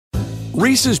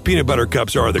Reese's peanut butter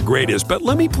cups are the greatest, but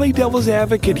let me play devil's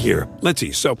advocate here. Let's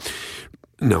see. So,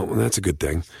 no, that's a good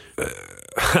thing.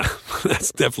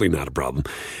 That's definitely not a problem.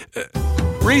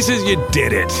 Reese's, you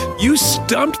did it. You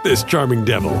stumped this charming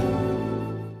devil.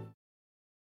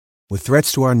 With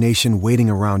threats to our nation waiting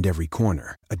around every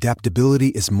corner, adaptability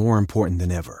is more important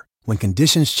than ever. When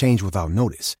conditions change without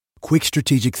notice, quick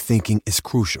strategic thinking is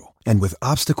crucial. And with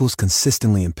obstacles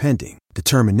consistently impending,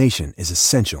 determination is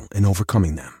essential in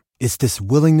overcoming them. It's this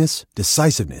willingness,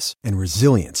 decisiveness, and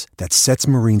resilience that sets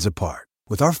Marines apart.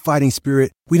 With our fighting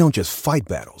spirit, we don't just fight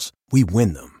battles, we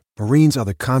win them. Marines are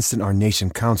the constant our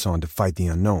nation counts on to fight the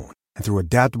unknown. And through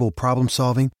adaptable problem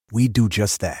solving, we do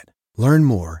just that. Learn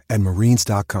more at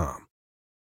marines.com.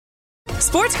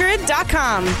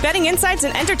 SportsGrid.com. Betting insights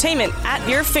and entertainment at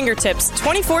your fingertips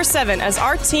 24/7 as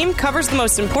our team covers the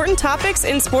most important topics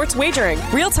in sports wagering.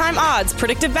 Real-time odds,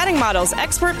 predictive betting models,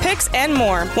 expert picks, and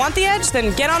more. Want the edge?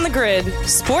 Then get on the grid.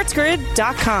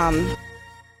 SportsGrid.com.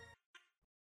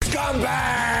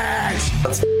 Scumbags!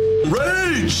 Let's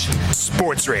rage!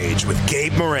 Sports Rage with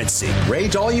Gabe Morency.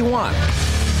 Rage all you want.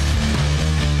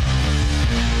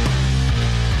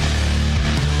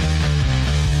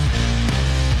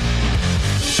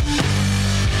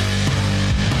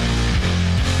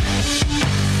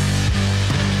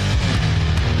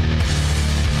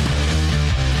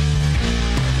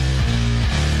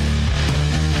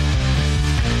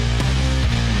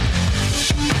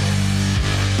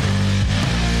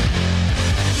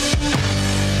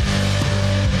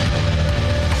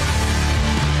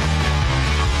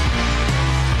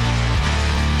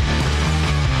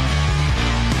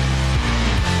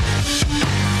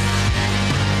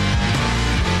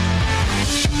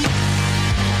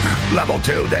 Level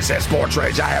 2, this is Sports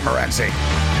Rage. I am Morency.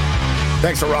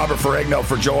 Thanks to Robert Ferrigno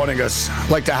for joining us. I'd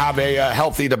like to have a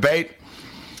healthy debate.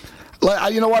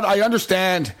 You know what? I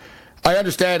understand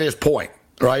his point,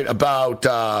 right?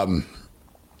 I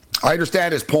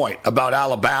understand his point about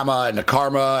Alabama and the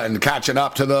karma and catching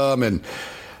up to them. And,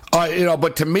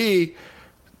 but to me,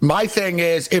 my thing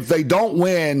is, if they don't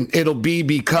win, it'll be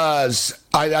because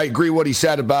I agree what he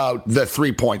said about the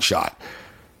three-point shot.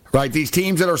 Right, these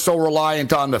teams that are so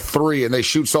reliant on the three and they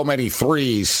shoot so many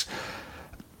threes,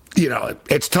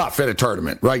 it's tough in a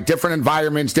tournament, right? Different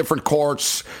environments, different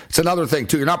courts. It's another thing,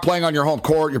 too. You're not playing on your home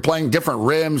court. You're playing different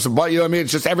rims. But,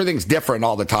 it's just everything's different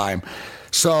all the time.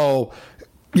 So,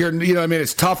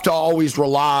 it's tough to always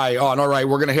rely on, all right,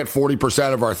 we're going to hit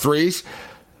 40% of our threes.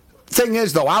 Thing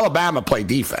is, though, Alabama play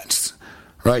defense,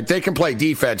 right? They can play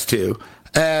defense, too.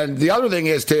 And the other thing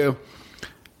is, too,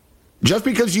 just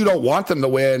because you don't want them to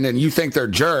win and you think they're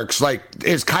jerks,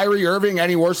 is Kyrie Irving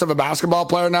any worse of a basketball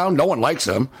player now? No one likes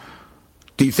him.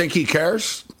 Do you think he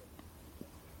cares?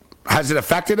 Has it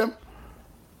affected him?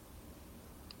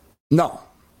 No,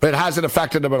 it hasn't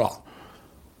affected him at all.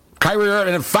 Kyrie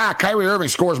Irving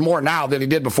scores more now than he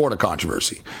did before the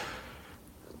controversy.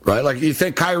 Right? You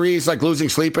think Kyrie's losing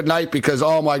sleep at night because,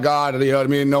 oh my God,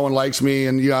 no one likes me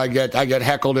and I get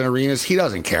heckled in arenas. He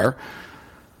doesn't care.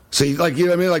 See,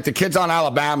 the kids on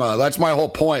Alabama, that's my whole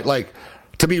point.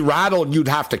 To be rattled, you'd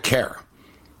have to care.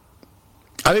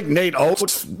 I think Nate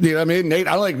Oates, I don't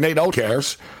think Nate Oates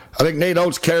cares. I think Nate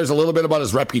Oates cares a little bit about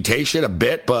his reputation, a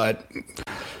bit, but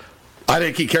I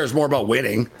think he cares more about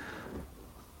winning.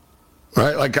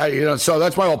 Right? So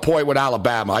that's my whole point with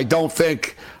Alabama. I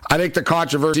think the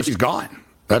controversy's gone.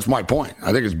 That's my point.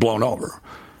 I think it's blown over.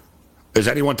 Is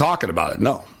anyone talking about it?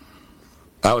 No.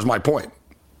 That was my point.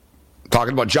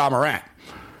 Talking about Ja Morant.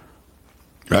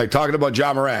 Right? Talking about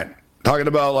Ja Morant. Talking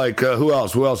about, who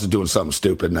else? Who else is doing something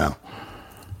stupid now?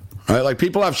 Right?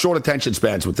 People have short attention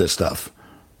spans with this stuff.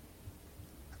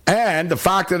 And the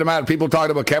fact of the matter, people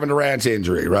talking about Kevin Durant's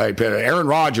injury, right? Aaron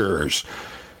Rodgers.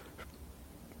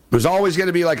 There's always going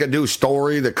to be, a new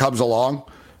story that comes along.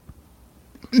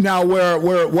 Now, where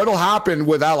what'll happen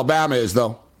with Alabama is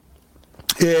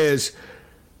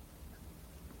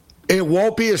it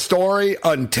won't be a story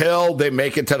until they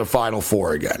make it to the Final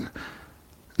Four again.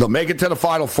 They'll make it to the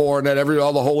Final Four, and then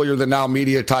all the holier-than-thou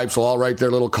media types will all write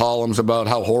their little columns about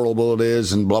how horrible it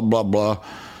is and blah, blah, blah.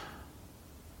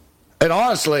 And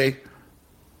honestly,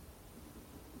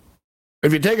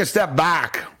 if you take a step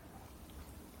back,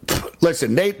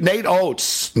 listen, Nate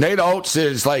Oates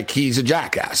is he's a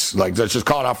jackass. Let's just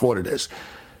call it off for what it is.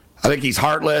 I think he's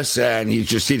heartless, and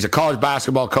he's a college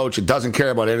basketball coach and doesn't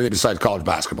care about anything besides college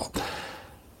basketball.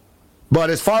 But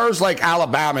as far as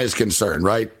Alabama is concerned,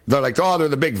 right? They're they're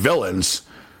the big villains.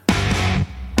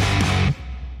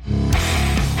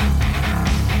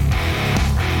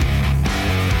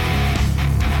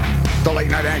 The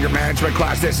late night anger management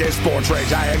class. This is Sports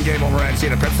Rage. I am Gabe Morency.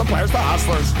 The Pips, the players, the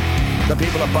hustlers, the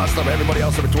people that bust them, everybody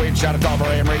else in between. Shout out to all of our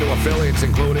AM radio affiliates,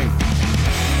 including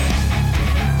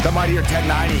the mightier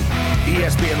 1090,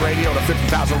 ESPN Radio, the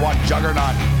 50,000 watt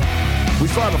juggernaut. We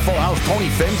still have a full house. Tony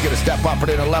Finn's going to step up and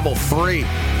in a level 3.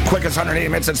 Quickest 180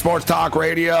 minutes in sports talk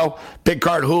radio. Big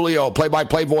card Julio,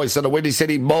 play-by-play voice of the Windy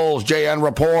City Bulls. JN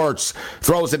reports.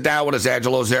 Throws it down with his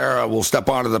Angelo Zara. Will step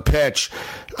onto the pitch.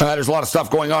 There's a lot of stuff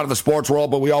going on in the sports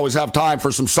world, but we always have time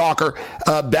for some soccer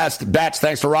best bets.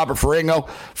 Thanks to Robert Ferrigno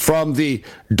from the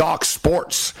Doc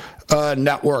Sports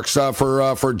networks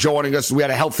for joining us. We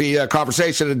had a healthy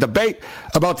conversation and debate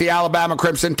about the Alabama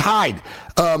Crimson Tide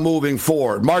moving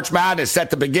forward. March Madness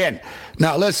set to begin.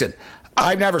 Now, listen,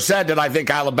 I've never said that I think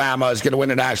Alabama is going to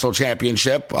win a national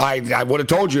championship. I would have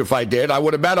told you if I did. I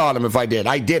would have bet on them if I did.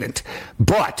 I didn't.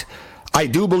 But I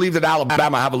do believe that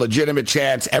Alabama have a legitimate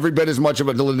chance, every bit as much of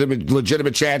a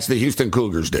legitimate chance the Houston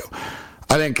Cougars do.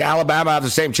 I think Alabama have the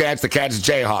same chance the Kansas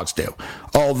Jayhawks do.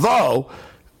 Although,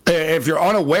 if you're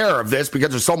unaware of this,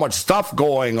 because there's so much stuff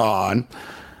going on,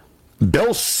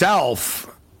 Bill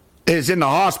Self is in the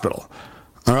hospital.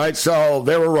 All right, so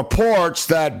there were reports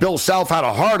that Bill Self had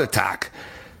a heart attack.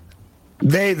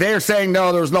 They're saying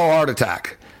no, there was no heart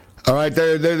attack. All right,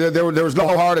 there was no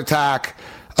heart attack,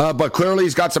 but clearly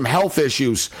he's got some health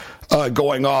issues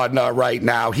going on right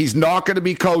now. He's not going to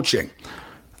be coaching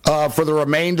for the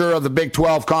remainder of the Big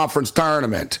 12 Conference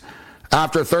Tournament.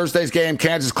 After Thursday's game,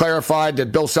 Kansas clarified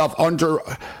that Bill Self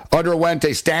underwent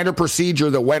a standard procedure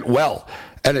that went well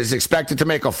and is expected to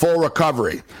make a full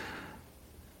recovery.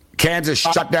 Kansas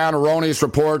shut down erroneous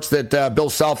reports that Bill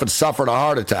Self had suffered a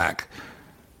heart attack.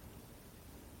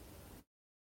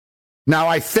 Now,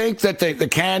 I think that the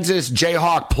Kansas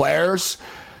Jayhawk players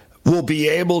will be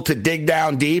able to dig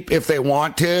down deep if they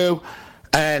want to.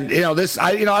 And,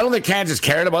 I don't think Kansas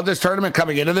cared about this tournament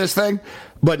coming into this thing.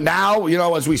 But now,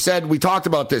 as we said, we talked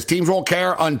about this. Teams won't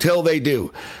care until they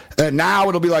do. And now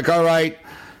it'll be like, all right,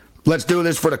 let's do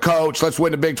this for the coach. Let's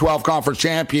win the Big 12 Conference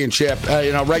Championship,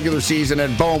 regular season,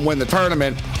 and boom, win the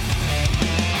tournament.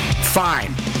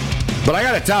 Fine. But I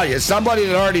got to tell you, as somebody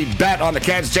that already bet on the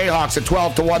Kansas Jayhawks at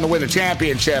 12-1 to win the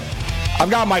championship,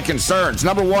 I've got my concerns.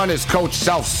 Number one is Coach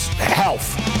Self's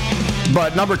health.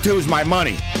 But number two is my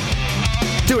money.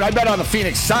 Dude, I bet on the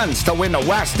Phoenix Suns to win the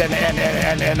West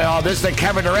and all this. Then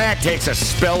Kevin Durant takes a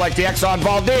spill like the Exxon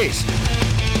Valdez.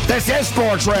 This is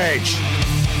Sports Rage.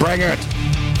 Bring it.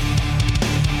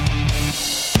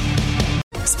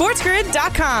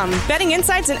 SportsGrid.com. Betting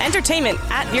insights and entertainment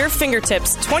at your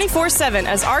fingertips 24/7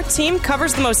 as our team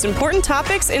covers the most important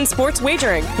topics in sports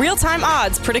wagering. Real-time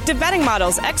odds, predictive betting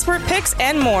models, expert picks,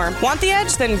 and more. Want the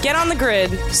edge? Then get on the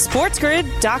grid.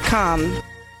 SportsGrid.com.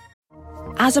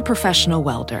 As a professional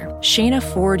welder, Shayna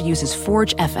Ford uses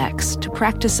Forge FX to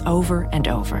practice over and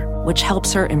over, which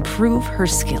helps her improve her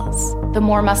skills. The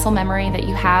more muscle memory that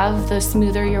you have, the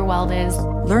smoother your weld is.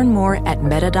 Learn more at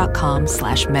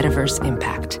meta.com/metaverse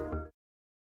impact.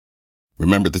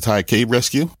 Remember the Thai cave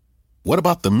rescue? What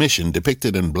about the mission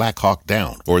depicted in Black Hawk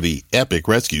Down or the epic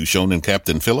rescue shown in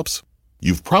Captain Phillips?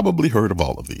 You've probably heard of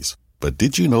all of these, but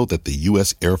did you know that the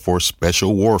U.S. Air Force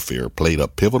Special Warfare played a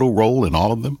pivotal role in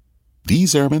all of them?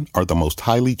 These airmen are the most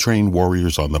highly trained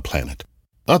warriors on the planet.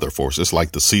 Other forces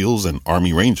like the SEALs and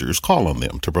Army Rangers call on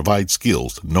them to provide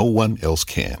skills no one else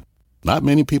can. Not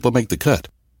many people make the cut.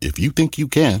 If you think you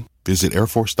can, visit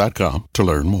airforce.com to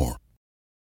learn more.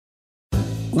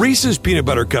 Reese's peanut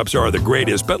butter cups are the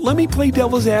greatest, but let me play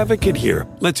devil's advocate here.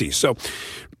 Let's see. So,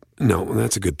 no,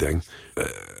 that's a good thing.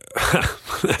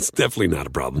 That's definitely not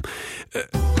a problem.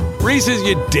 Reese's,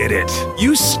 you did it.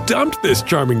 You stumped this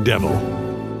charming devil.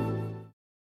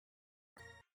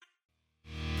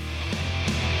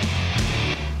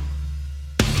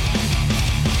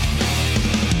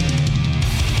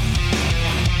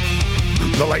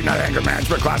 The late night anger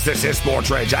management class. This is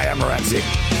Sports Rage. I am Morency.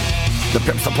 The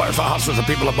Pips, the players, the hustlers, the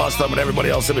people that bust them, and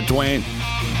everybody else in between.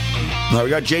 Now,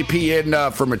 we got JP in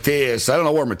for Matthias. I don't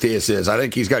know where Matthias is. I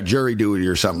think he's got jury duty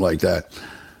or something like that.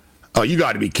 Oh, you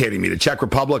got to be kidding me. The Czech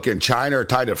Republic and China are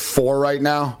tied at 4 right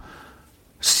now?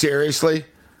 Seriously?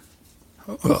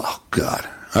 Oh, God.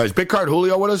 Is Big Card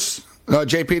Julio with us?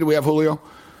 JP, do we have Julio?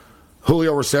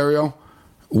 Julio Rosario?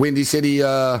 Windy City.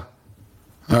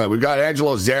 All right, we've got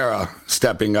Angelo Zara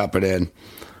stepping up and in.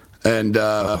 And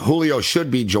Julio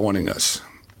should be joining us,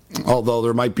 although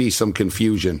there might be some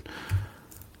confusion.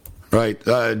 Right?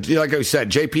 Like I said,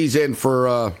 JP is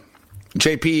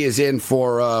in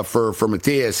for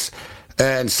Matthias.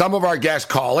 And some of our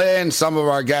guests call in, some of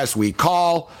our guests we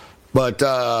call. But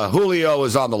Julio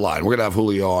is on the line. We're going to have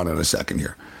Julio on in a second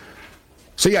here.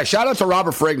 So, yeah, shout out to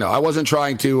Robert Ferrigno. I wasn't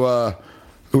trying to there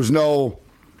was no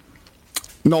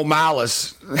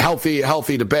malice,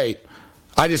 healthy debate.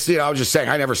 I was just saying,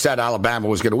 I never said Alabama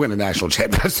was going to win a national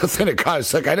championship. That's the thing that got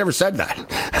us. Like, I never said that.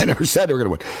 I never said they were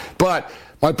going to win. But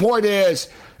my point is,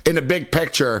 in the big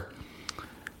picture,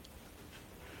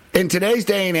 in today's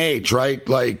day and age, right?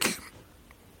 Like,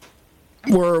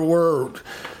 we're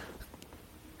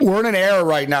in an era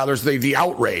right now. There's the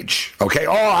outrage. Okay,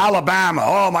 oh, Alabama.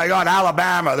 Oh my God,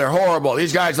 Alabama. They're horrible.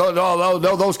 These guys. Oh,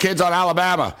 those kids on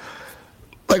Alabama.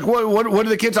 Like, what do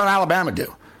the kids on Alabama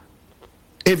do?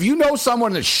 If you know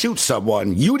someone that shoots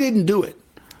someone, you didn't do it.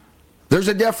 There's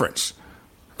a difference,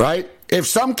 right?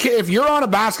 If you're on a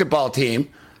basketball team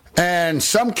and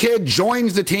some kid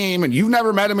joins the team and you've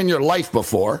never met him in your life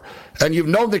before, and you've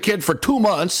known the kid for 2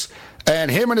 months,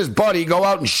 and him and his buddy go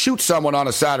out and shoot someone on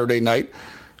a Saturday night,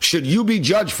 should you be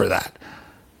judged for that?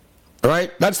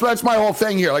 Right? That's my whole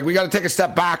thing here. Like, we got to take a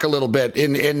step back a little bit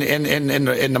in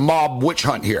the mob witch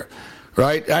hunt here.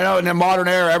 Right? I know in the modern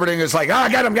era, everything is like,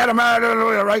 get him,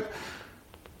 right?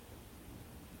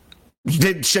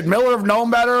 Should Miller have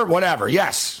known better? Whatever,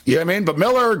 yes. You know what I mean? But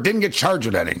Miller didn't get charged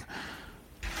with anything.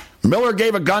 Miller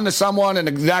gave a gun to someone, and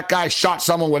that guy shot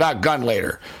someone with that gun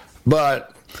later.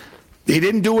 But he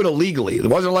didn't do it illegally. It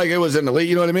wasn't like it was in the league,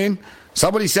 you know what I mean?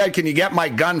 Somebody said, can you get my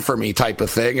gun for me type of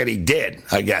thing, and he did,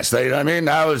 I guess. You know what I mean?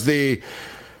 That was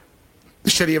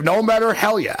should he have known better?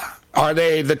 Hell yeah. Are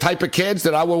they the type of kids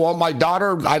that I would want my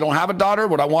daughter? I don't have a daughter.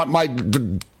 Would I want my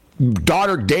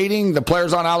daughter dating the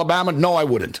players on Alabama? No, I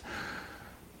wouldn't.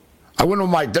 I wouldn't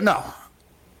want no.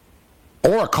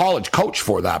 Or a college coach,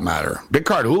 for that matter. Big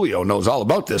Card Julio knows all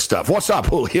about this stuff. What's up,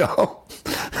 Julio?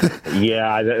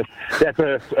 Yeah, that's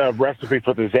a recipe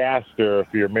for disaster if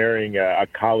you're marrying a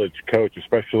college coach,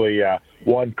 especially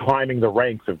one climbing the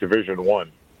ranks of Division I.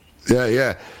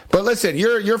 Yeah. But listen,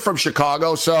 you're from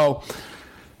Chicago, so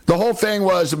the whole thing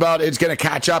was about it's going to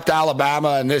catch up to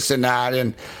Alabama and this and that.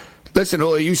 And listen,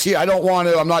 Julio, you see, I'm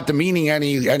not demeaning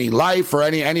any life or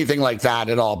anything like that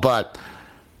at all, but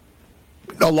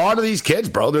a lot of these kids,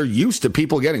 bro, they're used to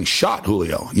people getting shot,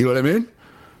 Julio. You know what I mean?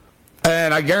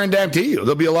 And I guarantee you,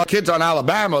 there'll be a lot of kids on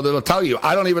Alabama that'll tell you,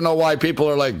 I don't even know why people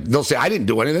are like, they'll say, I didn't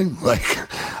do anything. Like,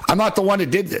 I'm not the one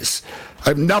that did this. I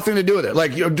have nothing to do with it.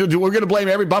 Like, we're going to blame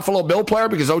every Buffalo Bill player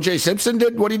because O.J. Simpson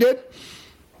did what he did?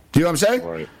 Do you know what I'm saying?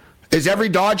 Right. Is every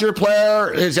Dodger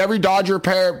player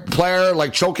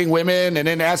like choking women and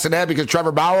in S&M because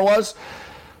Trevor Bauer was?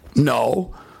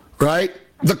 No, right?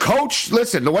 The coach,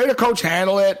 listen, the way the coach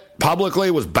handled it publicly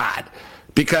was bad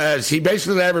because he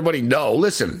basically let everybody know,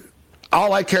 listen,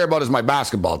 all I care about is my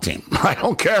basketball team. I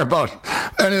don't care about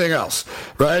anything else,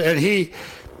 right? And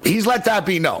he's let that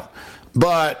be known.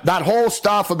 But that whole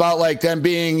stuff about like them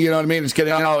being, you know what I mean, it's going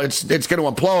to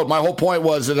implode. My whole point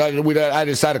was that I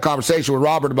just had a conversation with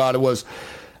Robert about it was,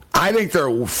 I think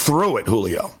they're through it,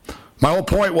 Julio. My whole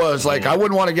point was like, I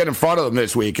wouldn't want to get in front of them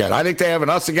this weekend. I think they have an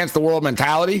us against the world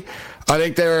mentality. I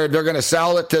think they're going to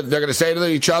sell it they're going to say to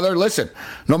each other, listen,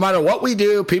 no matter what we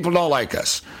do, people don't like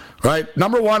us, right?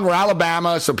 Number one, we're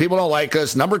Alabama, so people don't like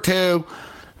us. Number two,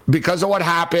 because of what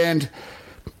happened,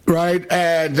 right?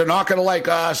 And they're not going to like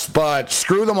us, but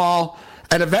screw them all.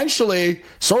 And eventually,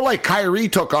 sort of like Kyrie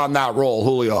took on that role,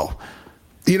 Julio.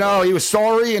 You know, he was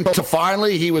sorry until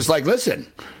finally he was like,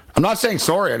 listen, I'm not saying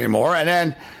sorry anymore. And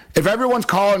then if everyone's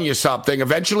calling you something,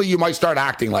 eventually you might start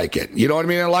acting like it. You know what I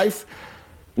mean in life?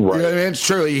 Right. You know what I mean? It's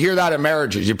true. You hear that in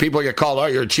marriages. People get called, oh,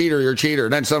 you're a cheater.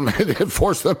 And then some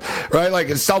force them, right? Like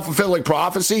it's self-fulfilling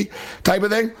prophecy type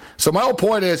of thing. So my whole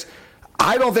point is,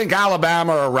 I don't think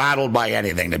Alabama are rattled by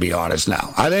anything, to be honest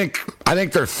now. I think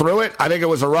they're through it. I think it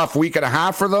was a rough week and a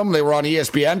half for them. They were on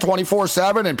ESPN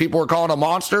 24/7, and people were calling them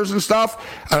monsters and stuff.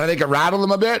 And I think it rattled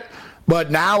them a bit. But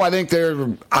now I don't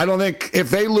think if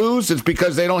they lose, it's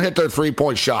because they don't hit their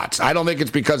 3-point shots. I don't think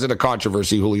it's because of the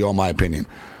controversy, Julio, in my opinion.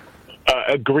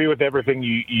 Agree with everything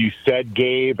you said,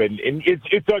 Gabe, and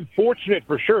it's unfortunate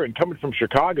for sure. And coming from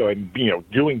Chicago and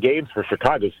doing games for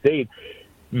Chicago State,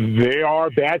 there are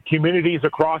bad communities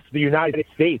across the United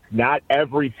States. Not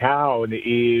every town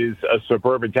is a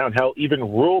suburban town. Hell, even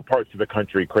rural parts of the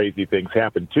country, crazy things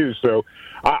happen too. So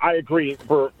I agree.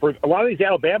 For a lot of these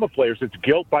Alabama players, it's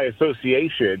guilt by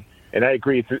association, and I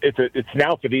agree. It's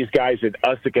now for these guys an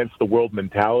us against the world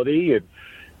mentality. And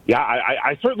yeah,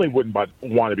 I certainly wouldn't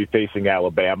want to be facing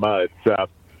Alabama.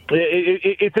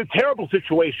 It's a terrible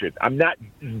situation. I'm not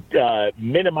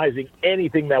minimizing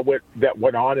anything that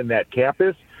went on in that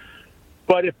campus.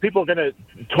 But if people are going to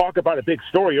talk about a big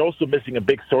story, you're also missing a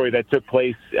big story that took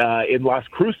place in Las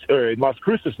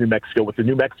Cruces, New Mexico, with the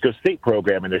New Mexico State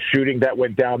program and the shooting that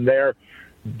went down there.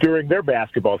 during their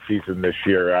basketball season this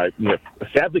year.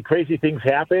 Sadly, crazy things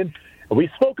happen. We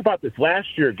spoke about this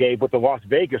last year, Gabe, with the Las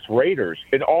Vegas Raiders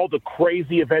and all the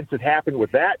crazy events that happened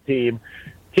with that team.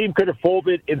 Team could have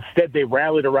folded. Instead, they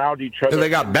rallied around each other. And they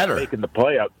got better. Making the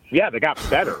playoffs. Yeah, they got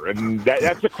better. And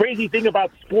that's the crazy thing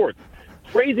about sports.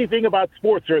 Crazy thing about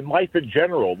sports or in life in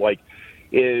general. Like,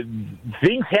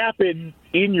 things happen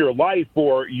in your life,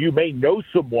 or you may know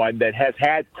someone that has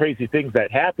had crazy things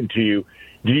that happen to you.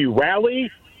 Do you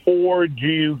rally? Or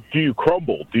do you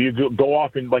crumble? Do you go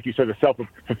off and, like you said, a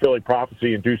self-fulfilling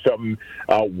prophecy and do something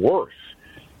worse?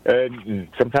 And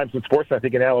sometimes in sports, I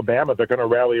think in Alabama, they're going to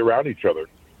rally around each other.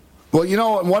 Well,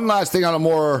 one last thing on I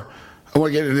want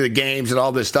to get into the games and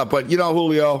all this stuff, but,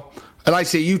 Julio, and I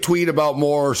see you tweet about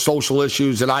more social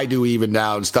issues than I do even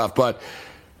now and stuff, but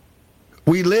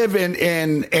we live in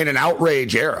an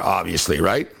outrage era, obviously,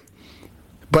 right?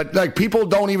 But, like, people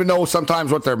don't even know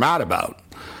sometimes what they're mad about.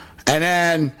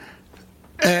 And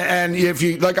if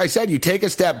you, like I said, you take a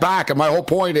step back, and my whole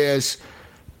point is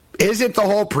it the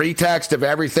whole pretext of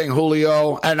everything,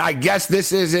 Julio? And I guess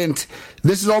this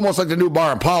is almost like the new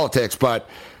bar in politics, but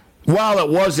while it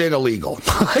wasn't illegal,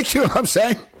 like, you know what I'm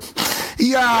saying?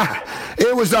 Yeah,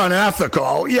 it was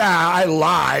unethical. Yeah, I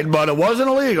lied, but it wasn't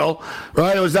illegal,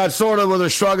 right? It was that sort of with a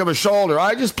shrug of a shoulder.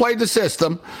 I just played the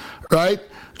system, right?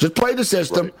 Just played the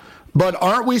system. Right. But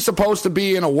aren't we supposed to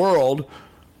be in a world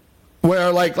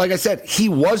where, like I said, he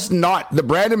was not, the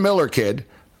Brandon Miller kid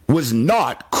was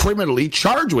not criminally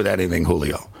charged with anything,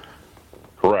 Julio.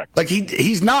 Correct. Like,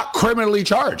 he's not criminally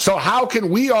charged. So how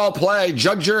can we all play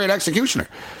judge, jury, and executioner?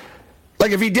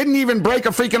 Like, if he didn't even break a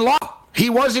freaking law, he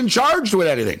wasn't charged with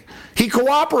anything. He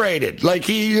cooperated. Like,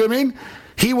 you know what I mean?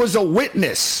 He was a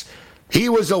witness. He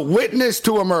was a witness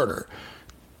to a murder.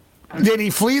 Did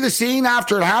he flee the scene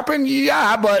after it happened?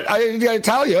 Yeah, but I got to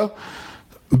tell you,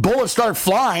 bullets start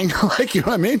flying, like, you know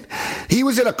what I mean? He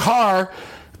was in a car,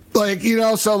 like,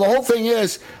 so the whole thing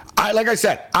is, like I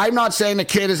said, I'm not saying the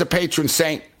kid is a patron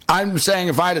saint. I'm saying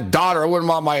if I had a daughter, I wouldn't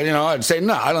want I'd say,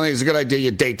 no, I don't think it's a good idea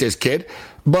you date this kid.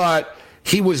 But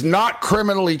he was not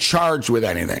criminally charged with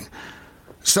anything.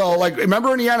 So, like,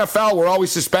 remember in the NFL, we're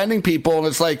always suspending people, and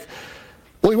it's like,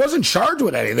 well, he wasn't charged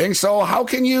with anything, so how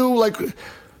can you, like,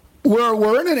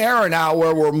 we're in an era now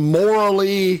where we're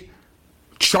morally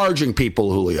charging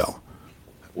people, Julio.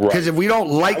 Because if we don't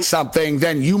like something,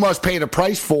 then you must pay the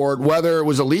price for it, whether it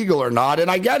was illegal or not.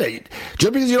 And I get it.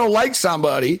 Just because you don't like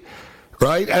somebody,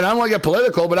 right? And I don't want to get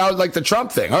political, but I was like the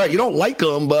Trump thing. All right, you don't like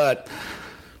them, but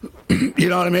you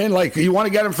know what I mean? Like, you want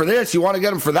to get them for this, you want to get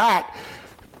them for that.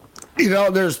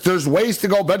 There's ways to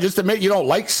go, but just admit you don't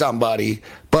like somebody.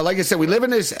 But like I said, we live in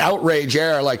this outrage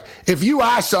era. Like, if you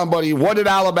ask somebody, what did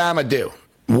Alabama do?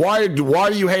 Why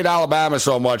do you hate Alabama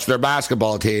so much, their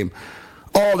basketball team?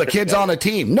 Oh, the kids on the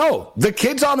team. No, the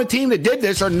kids on the team that did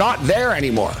this are not there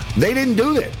anymore. They didn't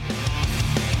do it.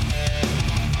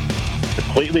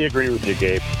 Completely agree with you,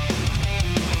 Gabe.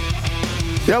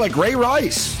 Yeah, like Ray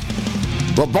Rice.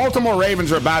 Well, Baltimore Ravens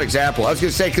are a bad example. I was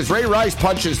going to say, because Ray Rice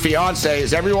punched his fiance.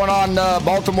 Is everyone on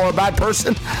Baltimore a bad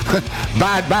person?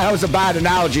 bad. That was a bad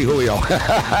analogy, Julio.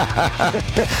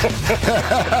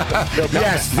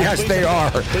 Yes, they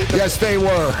are. Yes, they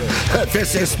were.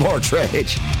 This is Sports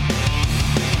Rage.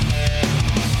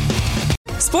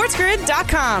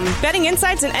 SportsGrid.com. Betting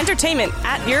insights and entertainment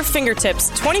at your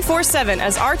fingertips 24/7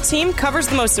 as our team covers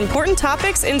the most important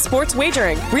topics in sports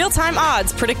wagering. Real-time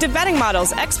odds, predictive betting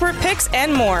models, expert picks,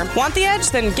 and more. Want the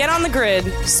edge? Then get on the grid.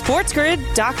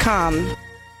 SportsGrid.com.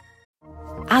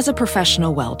 As a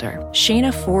professional welder,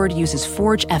 Shayna Ford uses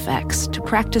Forge FX to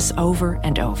practice over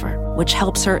and over, which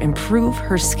helps her improve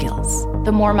her skills.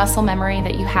 The more muscle memory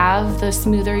that you have, the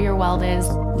smoother your weld is.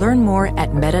 Learn more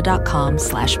at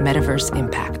meta.com/metaverse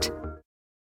impact.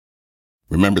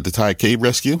 Remember the Thai cave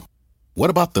rescue? What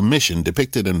about the mission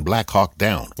depicted in Black Hawk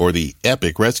Down or the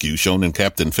epic rescue shown in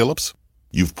Captain Phillips?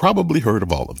 You've probably heard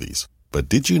of all of these, but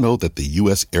did you know that the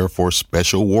U.S. Air Force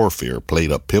Special Warfare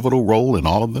played a pivotal role in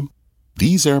all of them?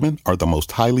 These airmen are the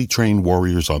most highly trained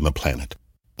warriors on the planet.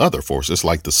 Other forces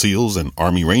like the SEALs and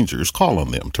Army Rangers call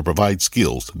on them to provide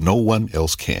skills no one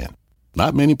else can.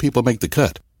 Not many people make the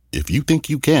cut. If you think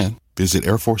you can, visit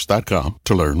airforce.com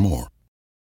to learn more.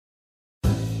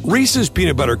 Reese's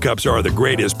Peanut Butter Cups are the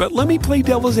greatest, but let me play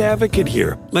devil's advocate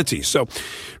here. Let's see. So,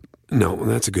 no,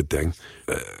 that's a good thing.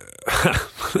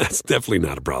 That's definitely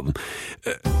not a problem.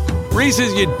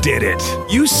 Reese's, you did it.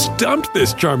 You stumped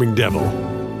this charming devil.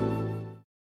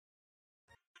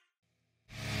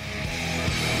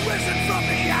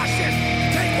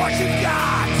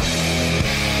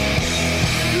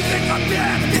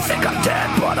 You think I'm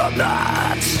dead, but I'm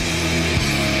not.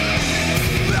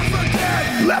 Never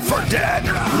dead. Left for dead.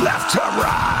 Left to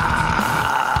right.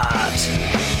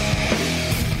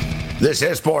 This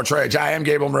is Sports Rage. I am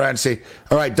Gabriel Morency.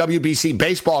 All right, WBC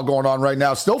baseball going on right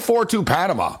now. Still 4-2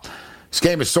 Panama. This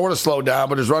game is sort of slowed down,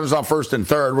 but his runners on first and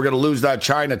third. We're going to lose that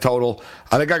China total.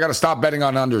 I think I got to stop betting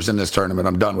on unders in this tournament.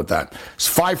 I'm done with that. It's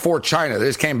 5-4 China. They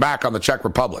just came back on the Czech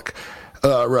Republic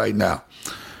right now.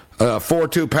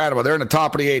 4-2 Panama. They're in the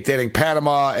top of the 8th inning.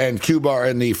 Panama and Cuba are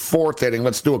in the 4th inning.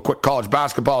 Let's do a quick college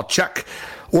basketball check.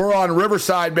 We're on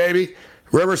Riverside, baby.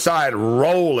 Riverside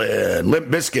rolling. Limp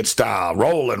Bizkit style.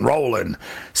 Rolling.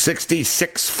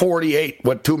 66-48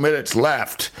 with 2 minutes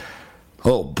left.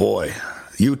 Oh, boy.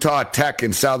 Utah Tech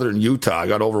in southern Utah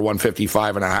got over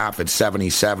 155.5 at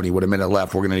 70-70 with a minute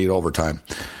left. We're going to need overtime.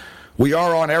 We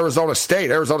are on Arizona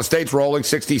State. Arizona State's rolling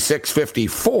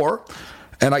 66-54.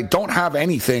 And I don't have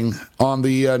anything on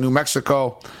the New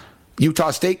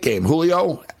Mexico-Utah State game.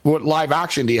 Julio, what live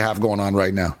action do you have going on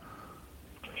right now?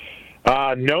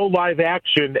 No live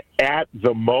action at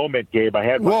the moment, Gabe. I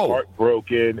had my heart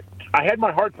broken. I had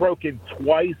my heart broken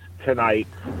twice tonight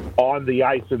on the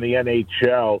ice in the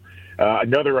NHL.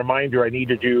 Another reminder, I need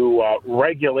to do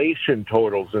regulation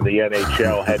totals in the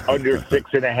NHL. Had under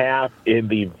 6.5 in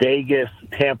the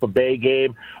Vegas-Tampa Bay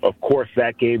game. Of course,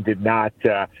 that game did not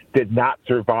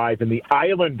survive. And the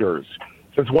Islanders,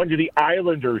 since when do the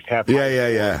Islanders have games?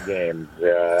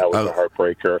 That was a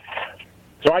heartbreaker.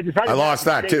 So I decided. I lost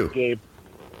that too.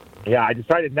 Yeah, I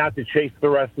decided not to chase the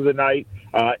rest of the night.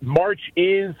 March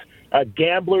is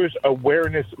Gamblers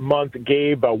Awareness Month,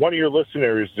 Gabe. One of your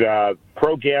listeners,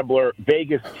 pro gambler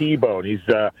Vegas T-Bone, he's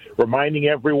reminding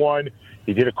everyone.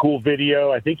 He did a cool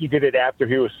video. I think he did it after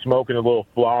he was smoking a little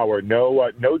flower. No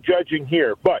judging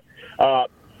here. But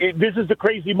this is a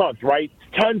crazy month, right?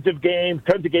 Tons of games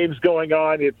going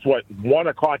on. It's, 1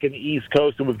 o'clock in the East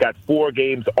Coast, and we've got 4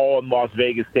 games all in Las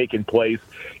Vegas taking place.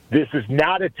 This is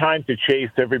not a time to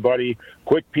chase, everybody.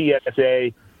 Quick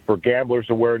PSA for Gamblers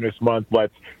Awareness Month.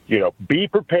 Let's, be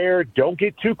prepared. Don't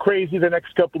get too crazy the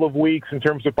next couple of weeks in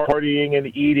terms of partying and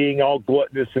eating, all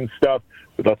gluttonous and stuff.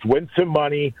 But let's win some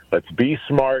money. Let's be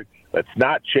smart. Let's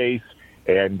not chase.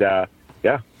 And,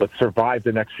 let's survive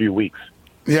the next few weeks.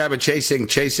 Yeah, but chasing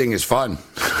is fun.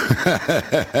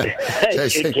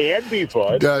 It can be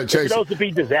fun. It can also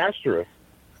be disastrous.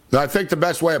 I think the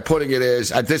best way of putting it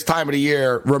is, at this time of the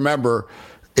year, remember,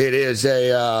 it is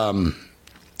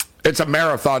it's a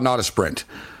marathon, not a sprint,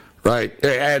 right?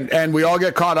 And we all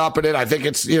get caught up in it. I think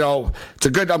it's, it's a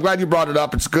good, I'm glad you brought it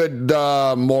up. It's good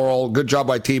moral, good job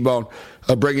by T-Bone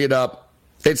bringing it up.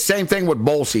 It's same thing with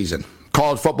bowl season,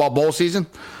 college football bowl season.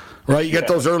 Right, you get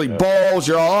those early bowls.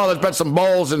 You're all, let's bet some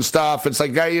bowls and stuff. It's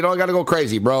like, you don't got to go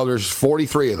crazy, bro. There's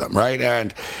 43 of them, right?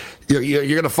 And you're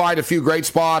going to find a few great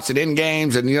spots and in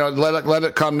games, and let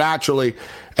it come naturally.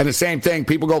 And the same thing,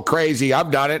 people go crazy.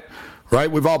 I've done it, right?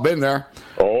 We've all been there.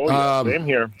 Oh, yeah, same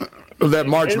here. That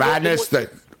March Madness,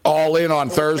 that all in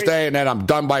on Thursday, and then I'm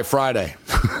done by Friday.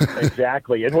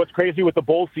 Exactly. And what's crazy with the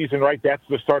bowl season, right? That's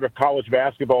the start of college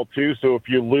basketball too. So if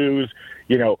you lose,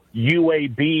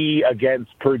 UAB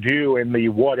against Purdue in the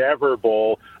whatever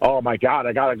bowl, oh my God,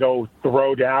 I got to go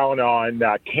throw down on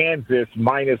Kansas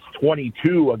minus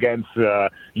 22 against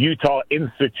Utah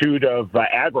Institute of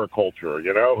Agriculture.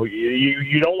 You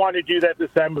don't want to do that this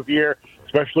time of year,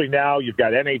 especially now. You've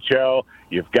got NHL,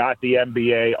 you've got the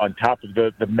NBA on top of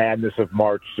the madness of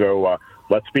March. So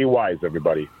let's be wise,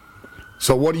 everybody.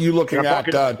 So what are you looking at?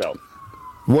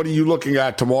 What are you looking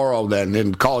at tomorrow then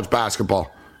in college basketball?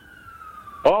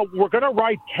 Oh, we're going to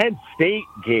ride Kent State,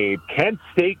 Gabe. Kent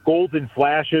State Golden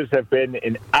Flashes have been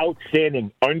an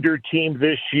outstanding under team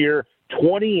this year,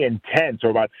 20-10, so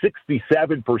about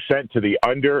 67% to the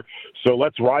under. So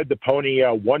let's ride the pony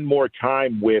one more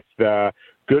time with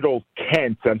good old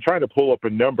Kent. I'm trying to pull up a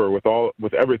number with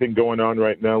everything going on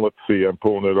right now. Let's see. I'm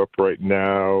pulling it up right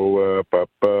now.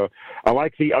 I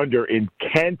like the under in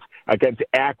Kent against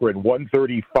Akron,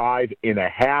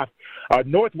 135.5.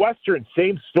 Northwestern,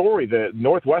 same story. The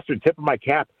Northwestern, tip of my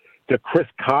cap to Chris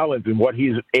Collins and what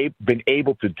he's been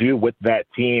able to do with that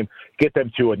team, get them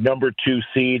to a number 2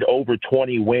 seed, over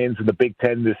 20 wins in the Big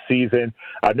Ten this season.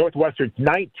 Northwestern's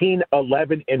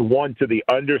 19-11-1 to the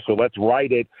under, so let's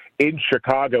ride it in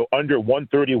Chicago, under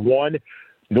 131.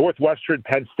 Northwestern,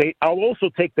 Penn State. I'll also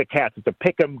take the Cats. It's a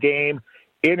pick-em game,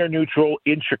 interneutral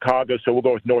in Chicago, so we'll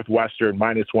go with Northwestern,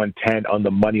 minus 110 on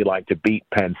the money line to beat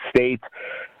Penn State.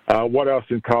 What else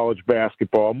in college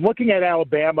basketball? I'm looking at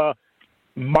Alabama,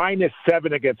 minus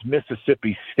 7 against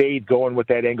Mississippi State, going with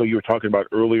that angle you were talking about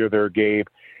earlier there, Gabe.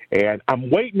 And I'm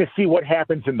waiting to see what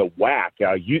happens in the WAC.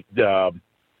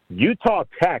 Utah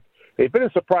Tech, they've been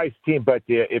a surprise team, but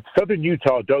if Southern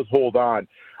Utah does hold on,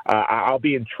 I'll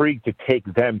be intrigued to take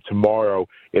them tomorrow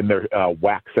in their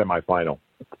WAC semifinal.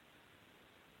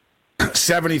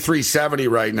 73-70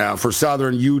 right now for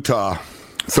Southern Utah.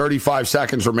 35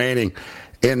 seconds remaining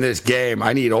in this game.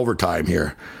 I need overtime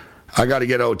here. I got to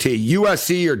get OT.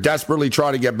 USC are desperately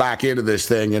trying to get back into this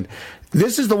thing, and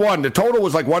this is the one. The total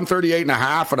was like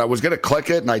 138.5, and I was going to click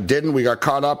it, and I didn't. We got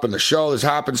caught up in the show. This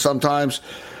happens sometimes.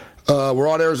 We're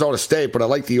on Arizona State, but I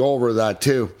like the over of that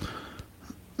too.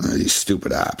 These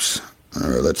stupid apps.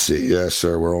 Let's see. Yes,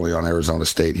 sir. We're only on Arizona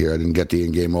State here. I didn't get the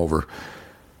in-game over.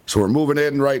 So we're moving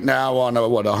in right now on,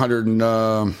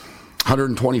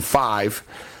 125.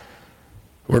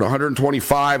 We're at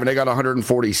 125, and they got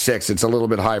 146. It's a little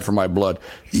bit high for my blood.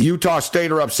 Utah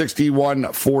State are up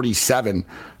 61-47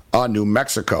 on New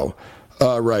Mexico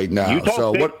right now.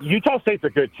 Utah State's a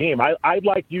good team. I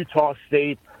like Utah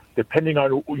State, depending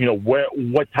on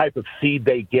what type of seed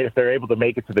they get. If they're able to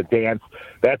make it to the dance,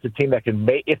 that's a team that can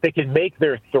make. If they can make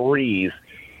their threes,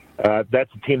 that's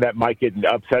a team that might get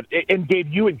upset. And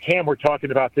Gabe, you and Cam were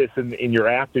talking about this in your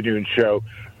afternoon show.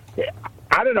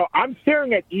 I don't know. I'm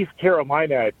staring at East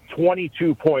Carolina at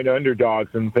 22-point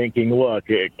underdogs and thinking, look,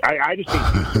 I just need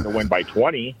Houston to win by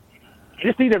 20. I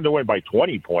just need them to win by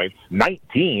 20 points,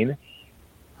 19.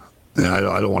 Yeah,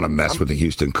 I don't want to mess with the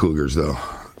Houston Cougars, though.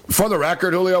 For the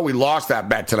record, Julio, we lost that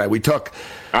bet tonight. We took.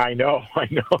 I know.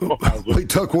 We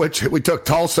took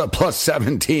Tulsa plus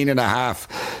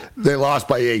 17.5. They lost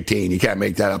by 18. You can't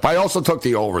make that up. I also took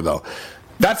the over, though.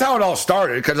 That's how it all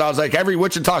started, because I was like, every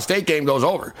Wichita State game goes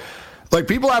over. Like,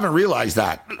 people haven't realized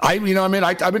that. I've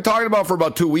been talking about it for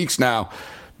about 2 weeks now,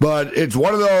 but it's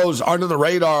one of those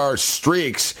under-the-radar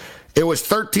streaks. It was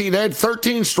 13. They had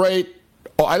 13 straight.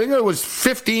 I think it was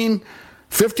 15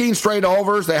 straight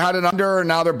overs. They had an under, and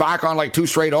now they're back on like 2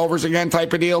 straight overs again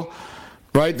type of deal.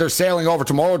 Right? They're sailing over.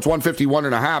 Tomorrow it's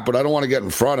 151.5, but I don't want to get in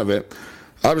front of it.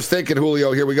 I was thinking,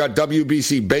 Julio, here we got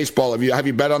WBC baseball. Have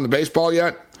you bet on the baseball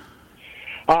yet?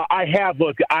 I have.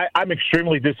 Look, I'm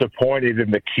extremely disappointed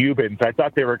in the Cubans. I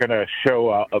thought they were going to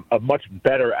show a much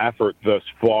better effort thus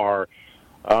far.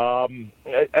 I've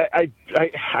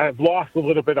lost a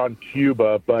little bit on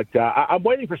Cuba, but I'm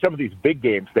waiting for some of these big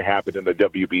games to happen in the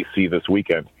WBC this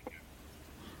weekend.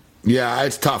 Yeah,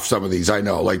 it's tough, some of these, I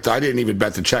know. Like, I didn't even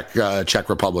bet the Czech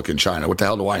Republic and China. What the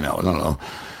hell do I know? I don't know.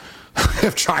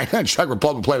 If China and Czech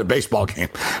Republic played a baseball game,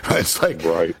 it's like,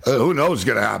 right. Who knows what's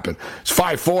going to happen? It's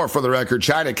 5-4 for the record.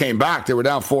 China came back. They were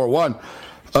down 4-1.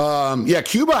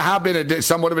 Cuba have been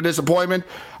somewhat of a disappointment.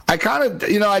 I kind of,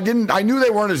 I knew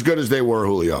they weren't as good as they were,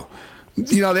 Julio.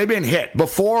 They've been hit.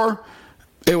 Before,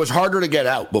 it was harder to get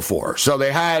out before. So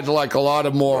they had, like, a lot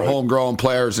of more homegrown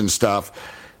players and stuff.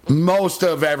 Most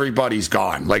of everybody's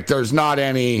gone. Like, there's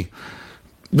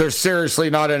seriously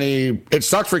not any. It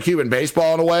sucks for Cuban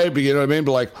baseball in a way, but you know what I mean?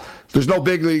 But, like, there's no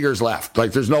big leaguers left.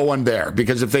 Like, there's no one there.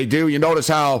 Because if they do, you notice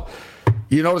how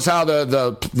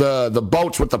the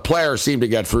boats with the players seem to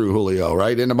get through, Julio,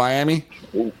 right? Into Miami?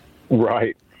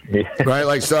 Right. Right?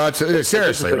 Like, so it's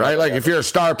seriously, right? Like, if you're a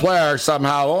star player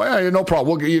somehow, no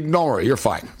problem. Don't worry, you're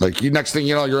fine. Like, next thing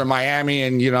you know, you're in Miami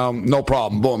and, no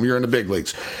problem. Boom, you're in the big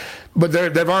leagues. But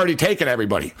they've already taken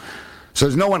everybody. So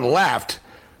there's no one left.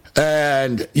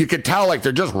 And you could tell, like,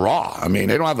 they're just raw. I mean,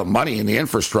 they don't have the money and the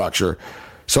infrastructure.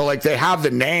 So, like, they have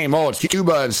the name, it's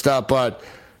Cuba and stuff, but,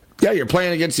 yeah, you're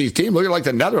playing against these teams. Look at, like,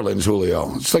 the Netherlands,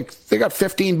 Julio. It's like they got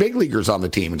 15 big leaguers on the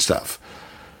team and stuff.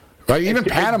 Right? Even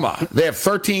Panama. They have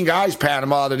 13 guys,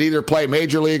 Panama, that either play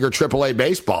Major League or AAA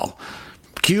baseball.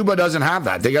 Cuba doesn't have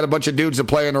that. They got a bunch of dudes that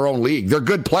play in their own league. They're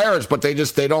good players, but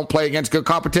they don't play against good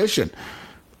competition.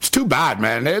 It's too bad,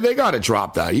 man. They got to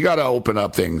drop that. You got to open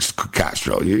up things,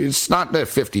 Castro. It's not the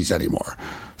 50s anymore.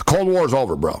 The Cold War's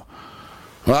over, bro.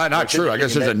 Well, not true. I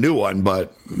guess there's a new one,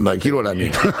 but, like, you know what I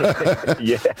mean.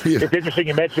 Yeah. It's interesting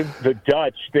you mentioned the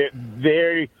Dutch.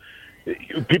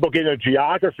 People get a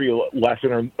geography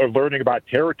lesson or learning about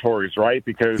territories, right?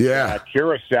 Because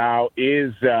Curacao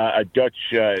is a Dutch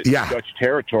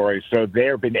territory, so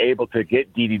they've been able to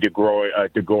get Didi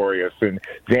Gregorius and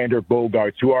Xander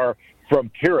Bogaerts, who are from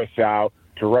Curacao,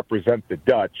 to represent the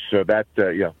Dutch. So that's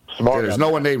smart. Yeah, there's no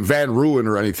one named Van Ruin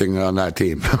or anything on that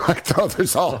team.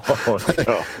 There's all no.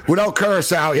 Without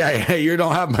Curacao. You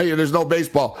don't have. There's no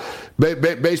baseball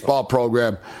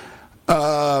program.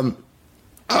 One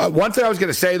thing I was going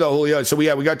to say though, Julio. So we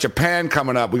got Japan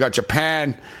coming up. We got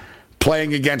Japan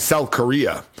playing against South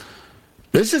Korea.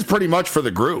 This is pretty much for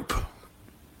the group.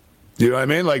 You know what I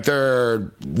mean? Like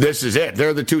this is it.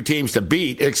 They're the two teams to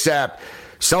beat, except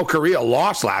South Korea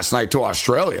lost last night to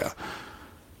Australia.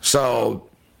 So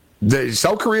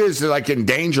South Korea is, like, in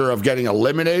danger of getting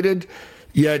eliminated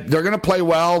Yeah, they're going to play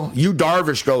well. Yu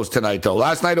Darvish goes tonight, though.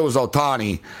 Last night it was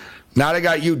Ohtani. Now they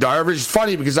got Yu Darvish. It's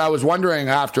funny because I was wondering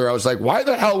after, I was like, why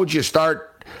the hell would you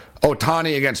start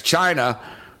Ohtani against China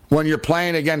when you're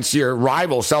playing against your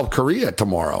rival South Korea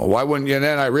tomorrow? Why wouldn't you? And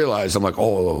then I realized, I'm like,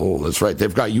 oh, that's right.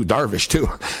 They've got Yu Darvish, too.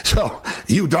 So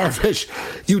Yu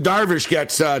Darvish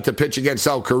gets to pitch against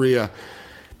South Korea.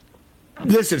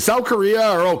 Listen, South Korea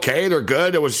are okay. They're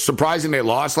good. It was surprising they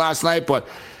lost last night, but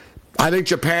I think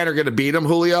Japan are going to beat them,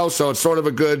 Julio. So it's sort of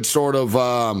a good sort of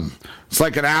it's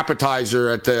like an appetizer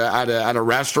at a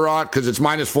restaurant because it's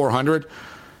minus 400.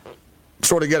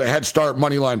 Sort of get a head start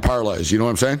money line parlays. You know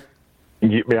what I'm saying?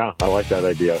 Yeah, I like that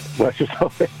idea. Let's just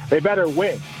hope they better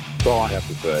win. That's all I have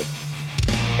to say.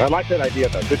 I like that idea,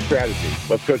 though. Good strategy.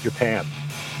 Let's go Japan.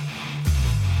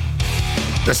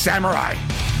 The Samurai.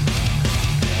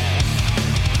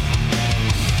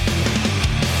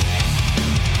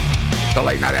 The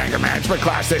Late Night Anger Management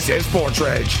class. This is Sports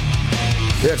Rage.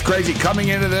 Yeah, it's crazy. Coming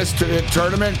into this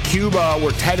tournament, Cuba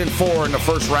were 10-4 in the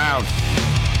first round.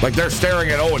 Like they're staring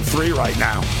at 0-3 right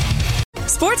now.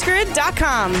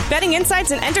 SportsGrid.com. Betting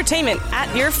insights and entertainment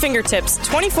at your fingertips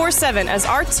 24/7 as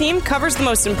our team covers the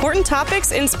most important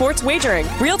topics in sports wagering.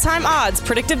 Real-time odds,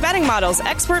 predictive betting models,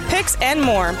 expert picks, and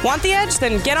more. Want the edge?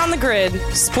 Then get on the grid.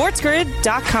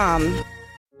 SportsGrid.com.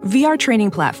 VR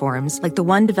training platforms, like the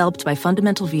one developed by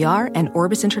Fundamental VR and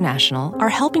Orbis International, are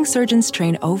helping surgeons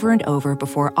train over and over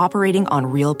before operating on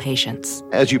real patients.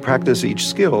 As you practice each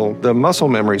skill, the muscle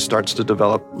memory starts to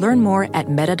develop. Learn more at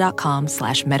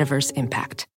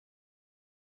meta.com/metaverseimpact.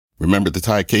 Remember the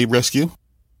Thai cave rescue?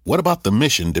 What about the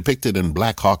mission depicted in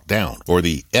Black Hawk Down or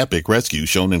the epic rescue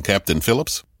shown in Captain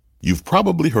Phillips? You've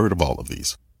probably heard of all of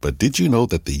these, but did you know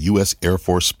that the U.S. Air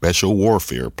Force Special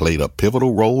Warfare played a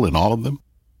pivotal role in all of them?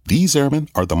 These airmen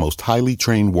are the most highly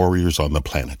trained warriors on the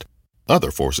planet. Other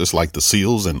forces like the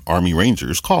SEALs and Army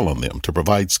Rangers call on them to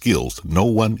provide skills no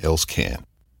one else can.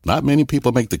 Not many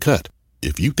people make the cut.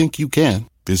 If you think you can,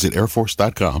 visit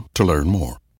airforce.com to learn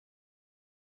more.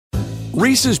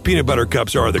 Reese's peanut butter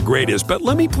cups are the greatest, but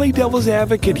let me play devil's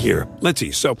advocate here. Let's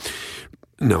see. So,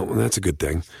 no, that's a good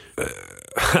thing.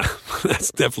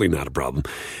 That's definitely not a problem.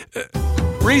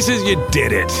 Reese's, you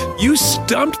did it. You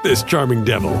stumped this charming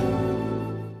devil.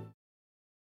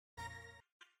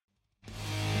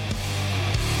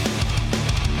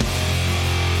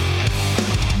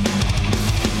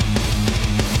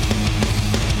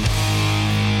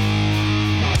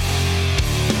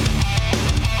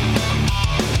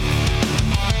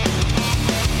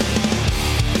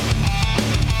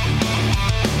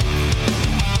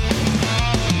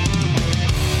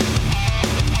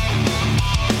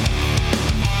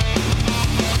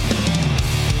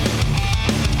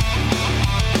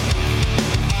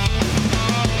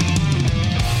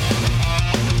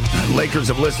 Lakers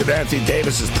have listed Anthony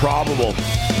Davis as probable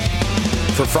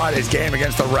for Friday's game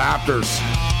against the Raptors.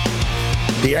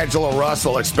 D'Angelo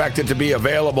Russell expected to be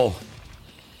available.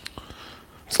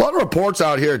 There's a lot of reports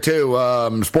out here,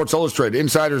 too. Sports Illustrated.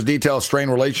 Insiders detail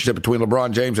strained relationship between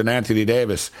LeBron James and Anthony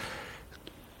Davis.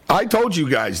 I told you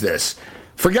guys this.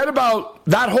 Forget about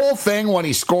that whole thing when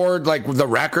he scored like the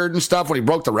record and stuff, when he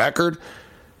broke the record.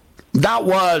 That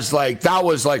was like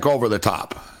over the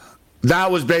top.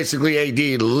 That was basically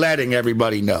AD letting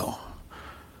everybody know,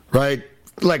 right?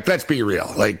 Like, let's be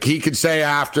real. Like, he could say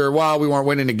after, well, we weren't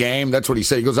winning the game. That's what he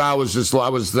said. He goes, I was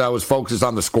focused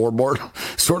on the scoreboard.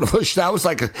 Sort of,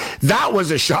 that was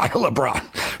a shot at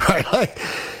LeBron, right? Like,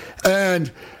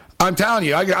 and I'm telling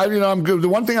you, I'm good. The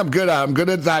one thing I'm good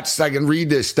at that. I can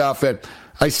read this stuff. And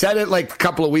I said it like a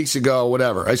couple of weeks ago,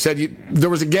 whatever. I said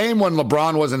there was a game when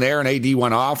LeBron wasn't there and AD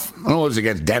went off. I don't know, it was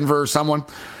against Denver or someone.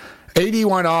 AD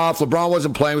went off. LeBron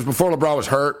wasn't playing. It was before LeBron was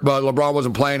hurt, but LeBron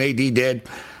wasn't playing. AD did.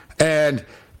 And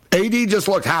AD just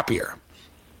looked happier,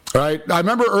 right? I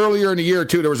remember earlier in the year,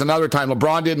 too, there was another time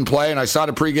LeBron didn't play, and I saw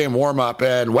the pregame warm-up,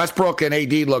 and Westbrook and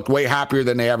AD looked way happier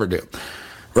than they ever do,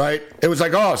 right? It was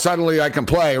like, oh, suddenly I can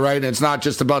play, right? And it's not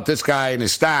just about this guy and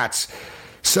his stats.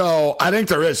 So I think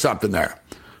there is something there,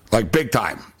 like big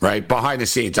time, right, behind the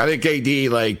scenes. I think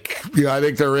AD, I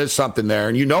think there is something there.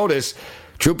 And you notice,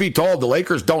 truth be told, the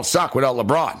Lakers don't suck without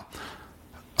LeBron.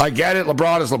 I get it,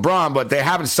 LeBron is LeBron, but they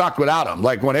haven't sucked without him.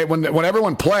 Like, when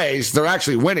everyone plays, they're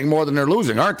actually winning more than they're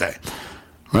losing, aren't they?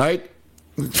 Right?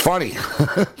 It's funny.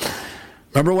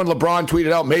 Remember when LeBron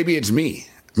tweeted out, maybe it's me?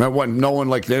 Remember when no one,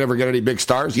 they never get any big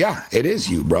stars? Yeah, it is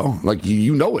you, bro. Like,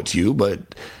 you know it's you,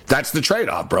 but that's the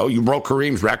trade-off, bro. You broke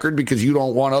Kareem's record because you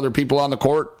don't want other people on the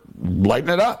court lighting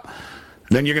it up.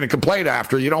 Then you're going to complain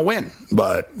after you don't win.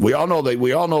 But we all know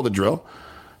the drill.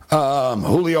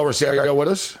 Julio Rosario with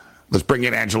us. Let's bring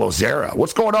in Angelo Zara.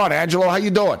 What's going on, Angelo? How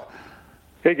you doing?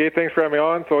 Hey, Gabe, thanks for having me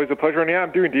on. It's always a pleasure. And yeah,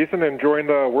 I'm doing decent, enjoying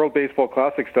the World Baseball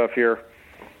Classic stuff here.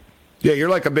 Yeah, you're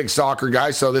like a big soccer guy,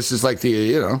 so this is like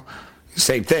the,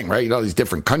 same thing, right? These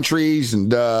different countries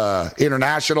and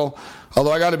international.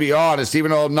 Although I got to be honest,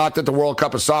 even though not that the World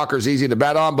Cup of Soccer is easy to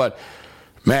bet on, but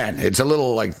man, it's a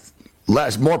little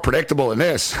more predictable than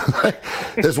this.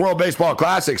 This World Baseball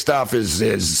Classic stuff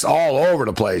is all over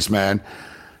the place, man.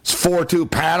 It's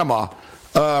 4-2 Panama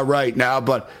right now,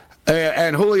 but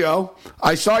and Julio,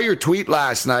 I saw your tweet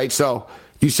last night, so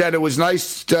you said it was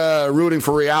nice rooting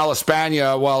for Real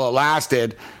España while it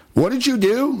lasted. What did you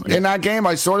do in that game?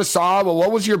 I sort of saw, but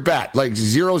what was your bet?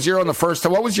 0-0 in the first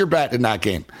time. What was your bet in that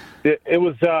game? It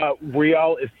was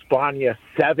Real España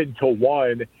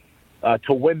 7-1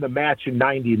 to win the match in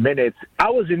 90 minutes. I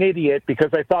was an idiot because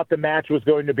I thought the match was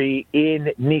going to be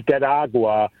in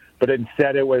Nicaragua, but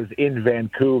instead it was in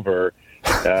Vancouver.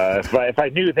 If I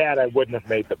knew that, I wouldn't have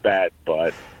made the bet,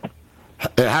 but...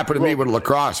 It happened to me with a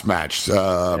lacrosse match.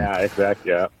 Yeah,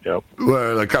 exactly. Yeah. Yep.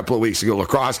 A couple of weeks ago,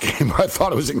 lacrosse game. I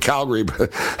thought it was in Calgary,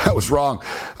 but I was wrong.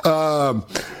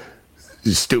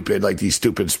 Stupid, like these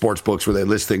stupid sports books where they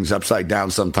list things upside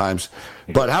down sometimes.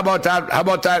 But how about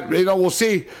that? We'll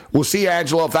see. We'll see,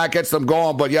 Angelo, if that gets them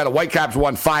going. But yeah, the Whitecaps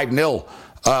won 5-0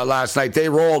 last night. They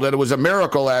rolled, and it was a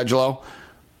miracle, Angelo.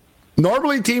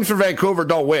 Normally, teams from Vancouver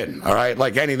don't win, all right,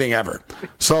 like anything ever.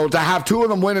 So to have two of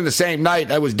them win in the same night,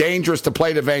 it was dangerous to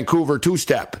play the Vancouver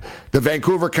two-step. The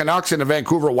Vancouver Canucks and the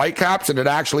Vancouver Whitecaps, and it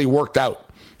actually worked out.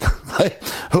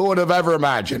 Who would have ever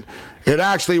imagined? It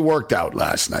actually worked out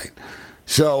last night.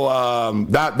 So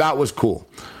that was cool.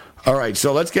 All right,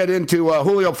 so let's get into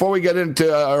Julio. Before we get into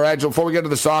Angelo, before we get into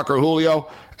the soccer, Julio,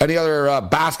 any other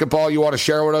basketball you want to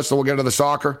share with us? So we'll get into the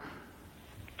soccer.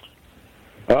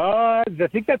 I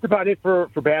think that's about it for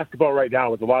basketball right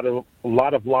now. With a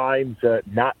lot of lines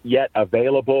not yet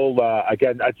available.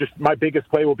 Again, my biggest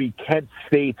play will be Kent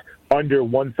State under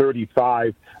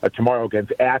 135 tomorrow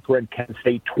against Akron. Kent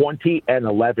State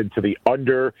 20-11 to the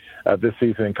under this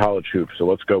season in college hoops. So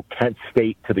let's go Kent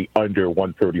State to the under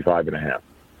 135.5.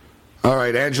 All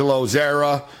right, Angelo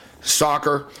Zara,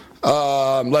 soccer.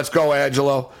 Let's go,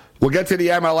 Angelo. We'll get to the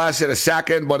MLS in a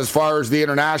second, but as far as the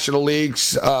international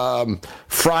leagues,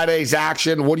 Friday's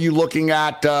action, what are you looking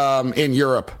at in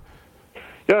Europe?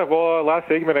 Yeah, well, last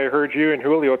segment I heard you and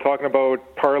Julio talking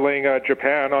about parlaying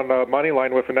Japan on the money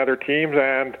line with another team,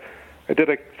 and I did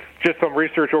just some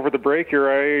research over the break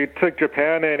here. I took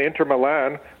Japan and Inter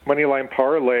Milan money line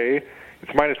parlay.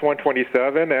 It's minus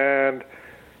 127, and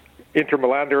Inter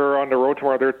Milan, they're on the road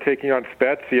tomorrow. They're taking on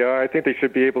Spezia. I think they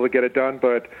should be able to get it done,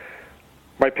 but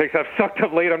my picks have sucked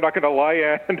up late, I'm not going to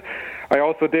lie. And I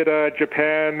also did a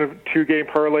Japan 2-game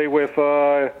parlay with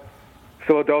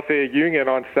Philadelphia Union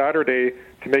on Saturday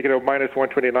to make it a minus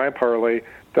 129 parlay.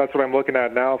 That's what I'm looking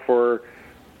at now for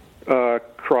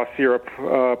cross-Europe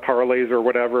parlays or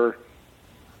whatever.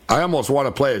 I almost want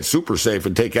to play it super safe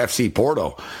and take FC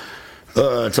Porto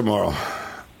tomorrow.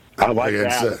 I like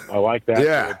that. I like that.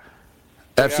 Yeah.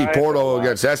 FC Porto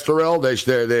against Estoril,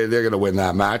 they're going to win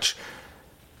that match.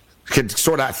 Could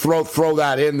sort of throw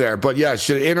that in there. But, yeah,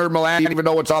 should Inter Milan, even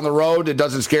though it's on the road, it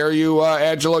doesn't scare you,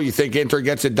 Angelo? You think Inter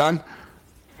gets it done?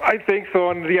 I think so.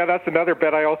 And, yeah, that's another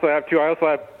bet I also have, too. I also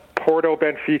have Porto,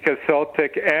 Benfica,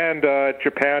 Celtic, and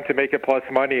Japan to make it plus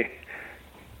money.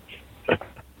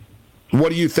 What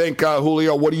do you think,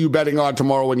 Julio? What are you betting on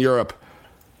tomorrow in Europe?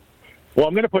 Well,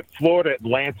 I'm going to put Florida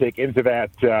Atlantic into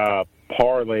that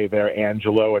parlay there,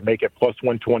 Angelo, and make it plus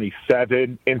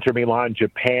 127. Inter Milan,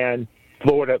 Japan.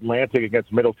 Florida Atlantic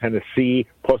against Middle Tennessee,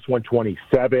 plus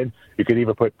 127. You could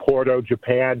even put Porto,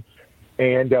 Japan,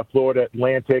 and Florida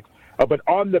Atlantic. But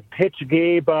on the pitch,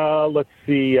 Gabe, let's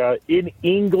see. In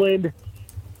England,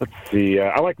 let's see.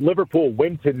 I like Liverpool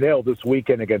win to 0 this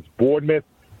weekend against Bournemouth.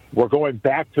 We're going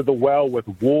back to the well with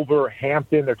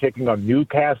Wolverhampton. They're taking on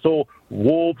Newcastle.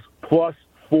 Wolves plus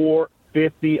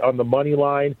 450 on the money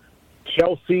line.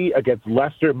 Chelsea against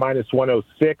Leicester minus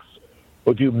 106.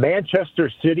 We'll do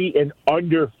Manchester City in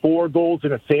under 4 goals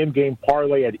in a same-game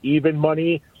parlay at even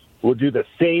money. We'll do the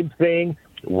same thing.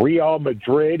 Real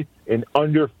Madrid in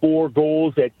under 4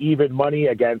 goals at even money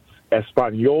against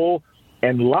Espanyol.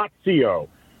 And Lazio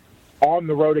on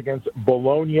the road against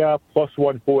Bologna, plus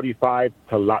 145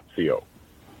 to Lazio.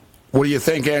 What do you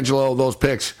think, Angelo, of those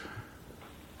picks?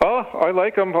 Oh, I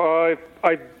like them.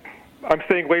 I'm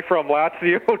staying away from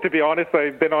Lazio, to be honest.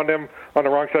 I've been on them on the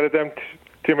wrong side of them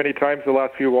too many times the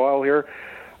last few while here.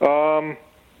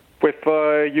 With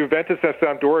Juventus and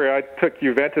Sampdoria, I took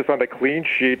Juventus on the clean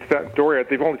sheet. Sampdoria,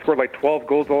 they've only scored like 12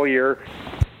 goals all year.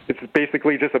 it's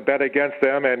basically just a bet against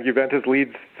them, and Juventus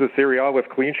leads the Serie A with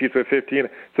clean sheets with 15.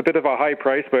 It's a bit of a high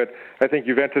price, but I think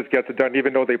Juventus gets it done,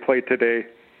 even though they played today.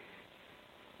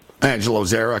 Angelo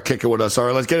Zara kicking with us. All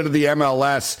right, let's get into the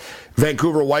MLS.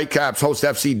 Vancouver Whitecaps host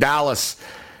FC Dallas.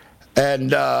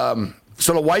 And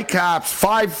so the Whitecaps,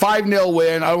 5-0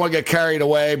 win. I don't want to get carried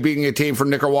away beating a team from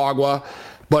Nicaragua,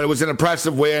 but it was an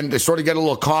impressive win. They sort of get a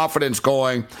little confidence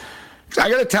going. I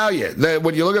got to tell you, that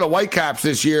when you look at the Whitecaps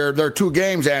this year, there are 2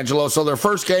 games, Angelo. So their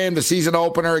first game, the season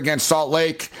opener against Salt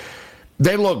Lake,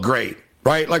 they look great,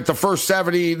 right? Like the first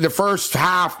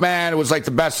half, man, it was like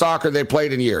the best soccer they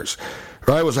played in years.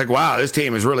 Right? It was like, wow, this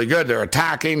team is really good. They're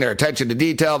attacking, their attention to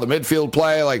detail, the midfield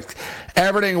play, like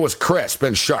everything was crisp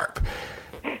and sharp.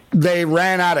 They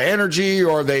ran out of energy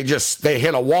or they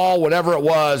hit a wall, whatever it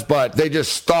was, but they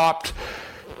just stopped.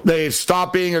 They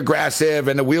stopped being aggressive,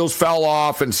 and the wheels fell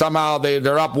off, and somehow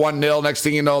they're up 1-0. Next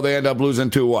thing you know, they end up losing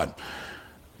 2-1.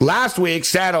 Last week,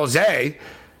 San Jose,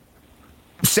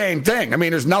 same thing. I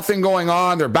mean, there's nothing going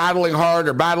on. They're battling hard.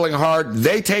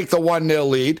 They take the 1-0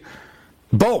 lead.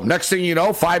 Boom. Next thing you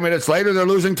know, 5 minutes later, they're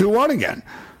losing 2-1 again.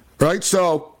 Right?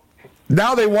 So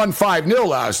now they won 5-0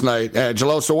 last night,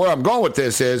 Angelo. So where I'm going with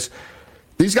this is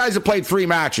these guys have played 3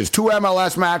 matches, 2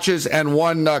 MLS matches and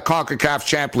 1 CONCACAF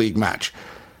Champ League match.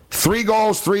 3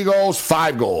 goals,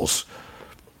 5 goals.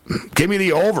 Give me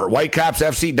the over. Whitecaps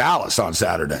FC Dallas on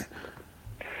Saturday.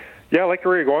 Yeah, I like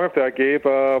where you're going with that, Gabe.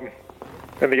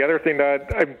 And the other thing that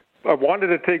I wanted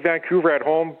to take Vancouver at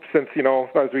home since,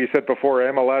 as we said before,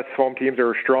 MLS home teams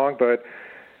are strong, but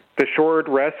the short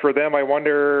rest for them, I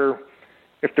wonder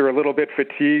if they're a little bit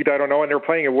fatigued. I don't know. And they're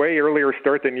playing a way earlier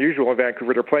start than usual in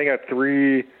Vancouver. They're playing at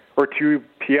 3 or 2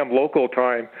 p.m. local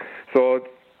time. So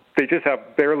they just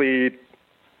have barely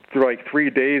 3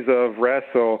 days of rest.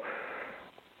 So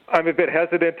I'm a bit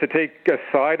hesitant to take a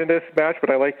side in this match, but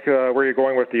I like where you're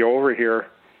going with the over here.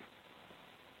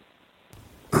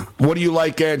 What do you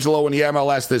like, Angelo, in the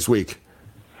MLS this week?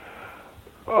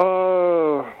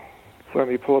 Let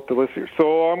me pull up the list here.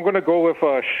 So I'm going to go with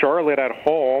Charlotte at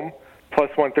home, plus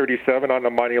 137 on the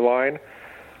money line.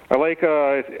 I like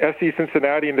FC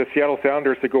Cincinnati and the Seattle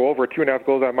Sounders to go over 2.5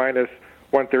 goals at minus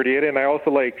 138. And I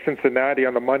also like Cincinnati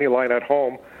on the money line at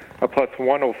home, plus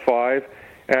 105.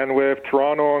 And with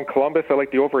Toronto and Columbus, I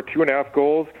like the over 2.5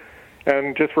 goals.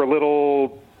 And just for a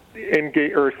little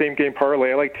in-game or same-game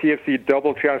parlay, I like TFC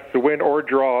double chance to win or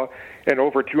draw and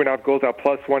over 2.5 goals at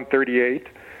plus 138.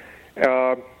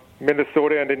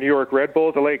 Minnesota and the New York Red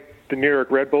Bulls, I like the New York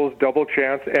Red Bulls double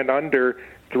chance and under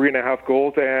 3.5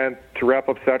 goals. And to wrap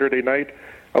up Saturday night,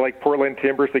 I like Portland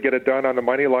Timbers to get it done on the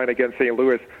money line against St.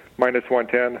 Louis, minus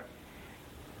 110.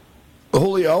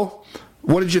 Julio,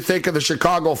 what did you think of the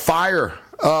Chicago Fire?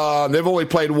 They've only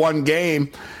played 1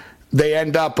 game. They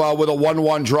end up with a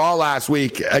 1-1 draw last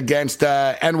week against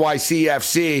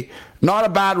NYCFC. Not a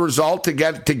bad result to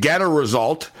get a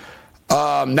result.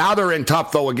 Now they're in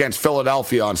tough, though, against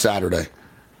Philadelphia on Saturday.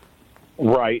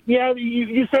 Right. Yeah,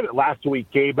 you said it last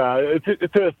week, Gabe.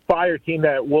 It's a Fire team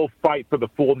that will fight for the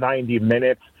full 90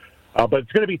 minutes, but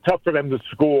it's going to be tough for them to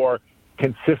score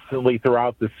consistently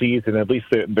throughout the season. At least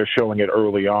they're showing it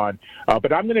early on.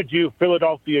 But I'm going to do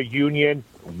Philadelphia Union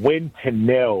win to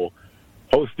 0.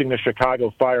 Hosting the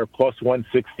Chicago Fire plus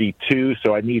 162,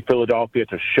 so I need Philadelphia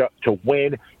to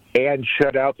win and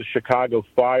shut out the Chicago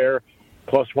Fire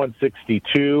plus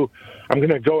 162. I'm going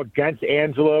to go against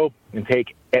Angelo and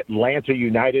take Atlanta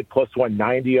United plus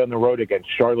 190 on the road against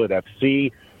Charlotte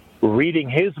FC. Reading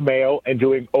his mail and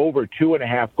doing over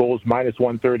 2.5 goals minus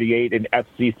 138 in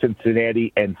FC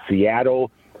Cincinnati and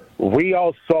Seattle.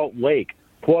 Real Salt Lake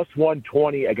plus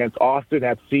 120 against Austin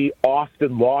FC.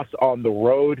 Austin lost on the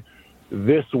road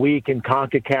this week in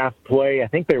CONCACAF play. I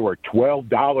think they were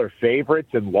 $12 favorites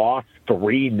and lost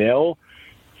 3-0.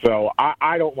 So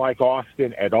I don't like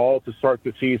Austin at all to start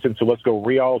the season. So let's go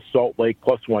Real Salt Lake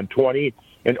plus 120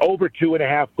 and over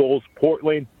 2.5 goals.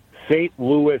 Portland St.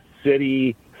 Louis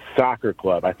City Soccer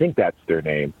Club. I think that's their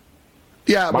name.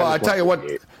 Yeah, well, I tell you what,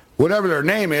 whatever their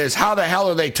name is, how the hell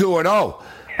are they 2-0?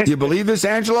 Do you believe this,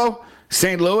 Angelo?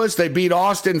 St. Louis, they beat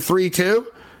Austin 3-2.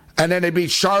 And then they beat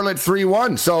Charlotte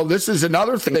 3-1. So this is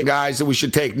another thing, guys, that we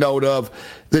should take note of.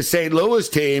 The St. Louis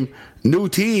team, new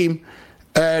team,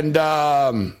 and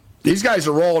these guys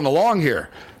are rolling along here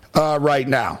right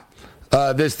now.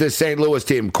 This St. Louis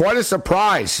team. Quite a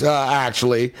surprise,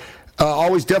 actually.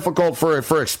 Always difficult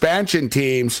for expansion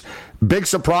teams. Big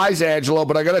surprise, Angelo.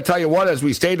 But I got to tell you what, as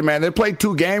we stated, man, they played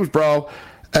 2 games, bro.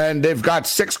 And they've got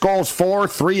 6 goals for,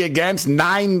 3 against,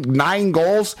 9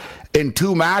 goals in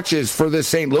 2 matches for this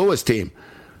St. Louis team.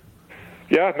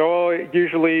 Yeah, no,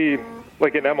 usually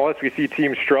like in MLS, we see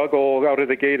teams struggle out of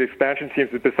the gate, expansion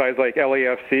teams besides like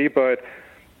LAFC, but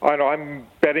I know I'm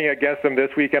betting against them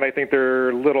this weekend. I think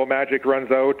their little magic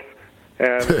runs out.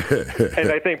 And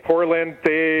and I think Portland,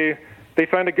 they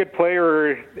signed a good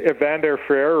player, Evander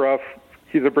Ferreira.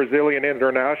 He's a Brazilian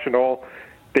international.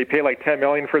 They pay like $10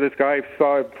 million for this guy. I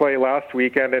saw him play last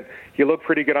weekend, and he looked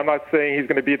pretty good. I'm not saying he's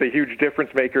going to be the huge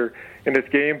difference maker in this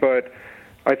game, but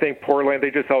I think Portland,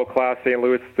 they just outclassed St.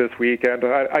 Louis this weekend.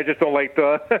 I just don't like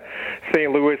the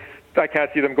St. Louis. I can't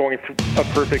see them going a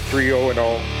perfect 3-0-0.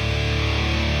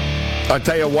 I'll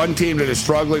tell you one team that is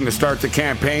struggling to start the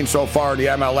campaign so far in the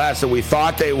MLS, and we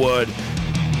thought they would,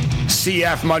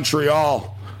 CF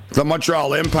Montreal, the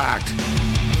Montreal Impact.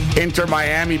 Inter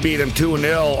Miami beat them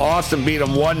 2-0. Austin beat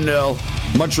them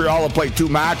 1-0. Montreal have played 2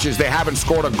 matches. They haven't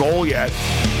scored a goal yet.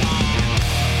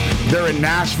 They're in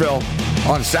Nashville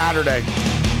on Saturday,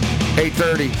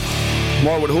 8:30.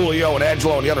 More with Julio and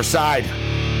Angelo on the other side.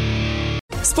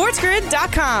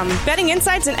 SportsGrid.com. Betting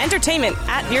insights and entertainment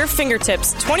at your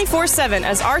fingertips 24/7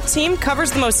 as our team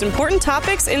covers the most important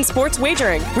topics in sports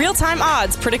wagering. Real-time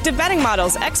odds, predictive betting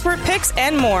models, expert picks,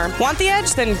 and more. Want the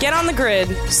edge? Then get on the grid.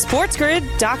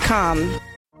 SportsGrid.com.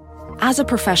 As a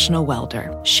professional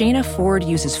welder, Shayna Ford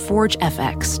uses Forge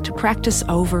FX to practice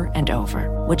over and over,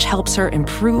 which helps her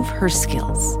improve her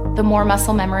skills. The more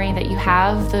muscle memory that you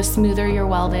have, the smoother your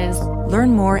weld is.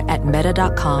 Learn more at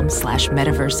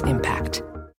meta.com/metaverse impact.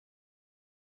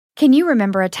 Can you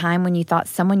remember a time when you thought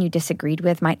someone you disagreed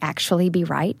with might actually be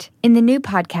right? In the new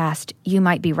podcast, You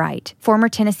Might Be Right, former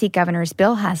Tennessee Governors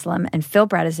Bill Haslam and Phil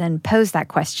Bredesen posed that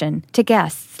question to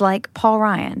guests like Paul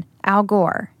Ryan, Al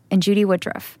Gore, and Judy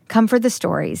Woodruff. Come for the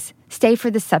stories, stay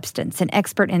for the substance and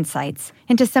expert insights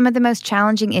into some of the most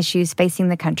challenging issues facing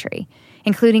the country,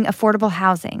 including affordable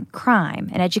housing, crime,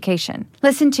 and education.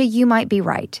 Listen to You Might Be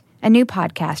Right, a new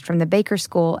podcast from the Baker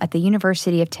School at the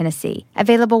University of Tennessee,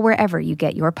 available wherever you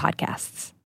get your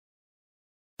podcasts.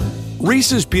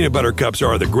 Reese's peanut butter cups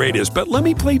are the greatest, but let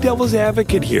me play devil's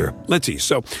advocate here. Let's see.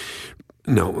 So,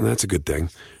 no, that's a good thing.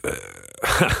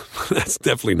 That's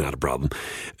definitely not a problem.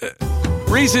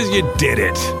 Reese's, you did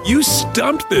it. You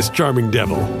stumped this charming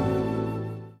devil.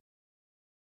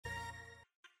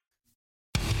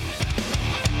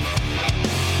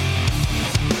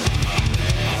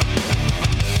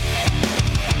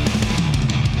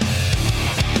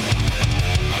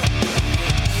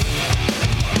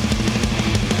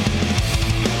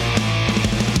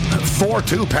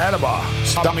 To Panama.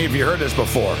 Stop me if you heard this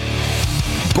before.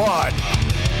 But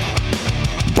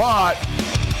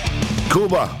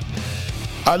Cuba,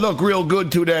 I look real good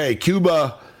today.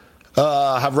 Cuba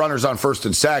have runners on first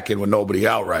and second with nobody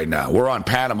out right now. We're on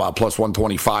Panama plus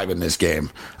 125 in this game.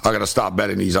 I got to stop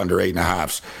betting these under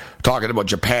 8.5s. Talking about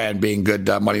Japan being good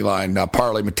money line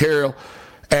parlay material.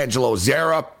 Angelo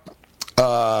Zara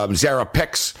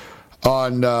picks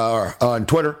on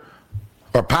Twitter.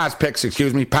 Or Paz Picks on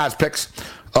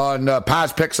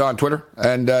Twitter,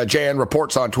 and JN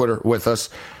Reports on Twitter with us,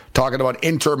 talking about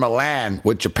Inter Milan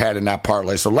with Japan in that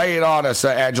parlay. So lay it on us,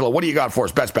 Angelo. What do you got for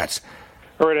us? Best bets.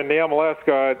 All right, in the MLS,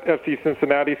 got FC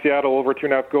Cincinnati, Seattle over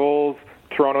 2.5 goals.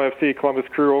 Toronto FC, Columbus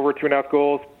Crew over 2.5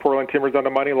 goals. Portland Timbers on the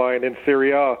money line. In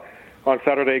Serie A, on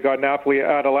Saturday, got Napoli,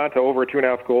 Atalanta over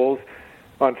 2.5 goals.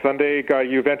 On Sunday, got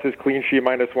Juventus clean sheet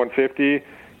minus 150.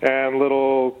 And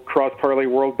little cross parlay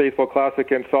World Baseball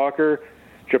Classic in soccer,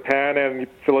 Japan and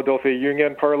Philadelphia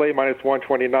Union parlay minus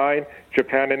 129,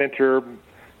 Japan and Inter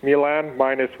Milan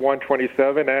minus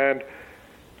 127, and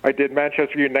I did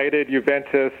Manchester United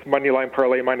Juventus moneyline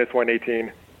parlay minus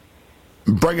 118.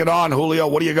 Bring it on, Julio.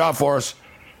 What do you got for us?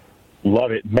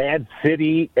 Love it. Man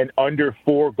City and under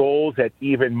 4 goals at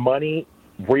even money.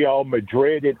 Real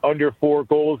Madrid and under 4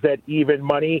 goals at even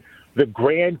money. The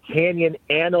Grand Canyon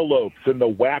Antelopes in the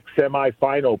WAC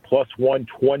semifinal, plus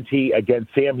 120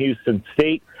 against Sam Houston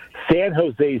State. San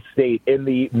Jose State in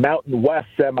the Mountain West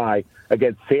semi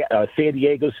against San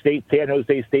Diego State. San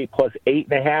Jose State plus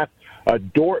 8.5.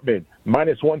 Dortmund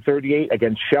minus 138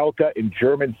 against Schalke in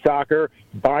German soccer.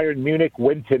 Bayern Munich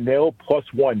win to 0 plus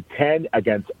 110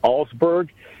 against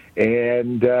Augsburg.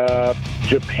 And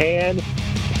Japan,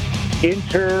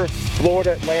 Inter,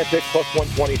 Florida Atlantic plus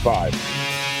 125.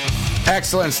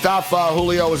 Excellent stuff,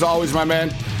 Julio, as always, my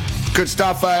man. Good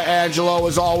stuff, Angelo,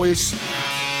 as always.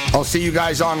 I'll see you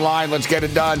guys online. Let's get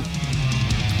it done.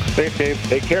 Thanks, Dave.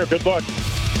 Take care. Good luck.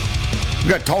 We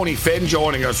got Tony Finn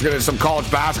joining us. We're going to do some college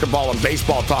basketball and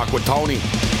baseball talk with Tony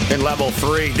in Level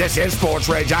 3. This is Sports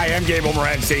Rage. I am Gabriel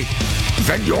Morency.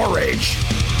 Vent your rage.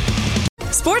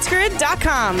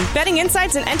 SportsGrid.com. Betting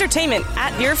insights and entertainment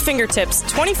at your fingertips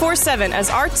 24/7 as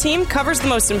our team covers the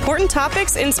most important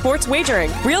topics in sports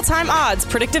wagering. Real-time odds,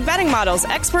 predictive betting models,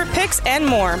 expert picks, and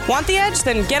more. Want the edge?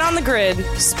 Then get on the grid.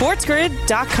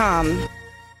 SportsGrid.com.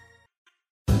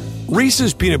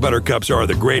 Reese's Peanut Butter Cups are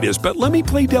the greatest, but let me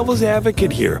play devil's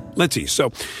advocate here. Let's see.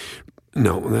 So,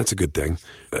 no, that's a good thing.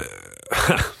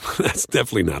 That's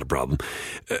definitely not a problem.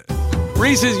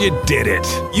 Reese's, you did it.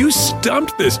 You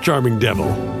stumped this charming devil.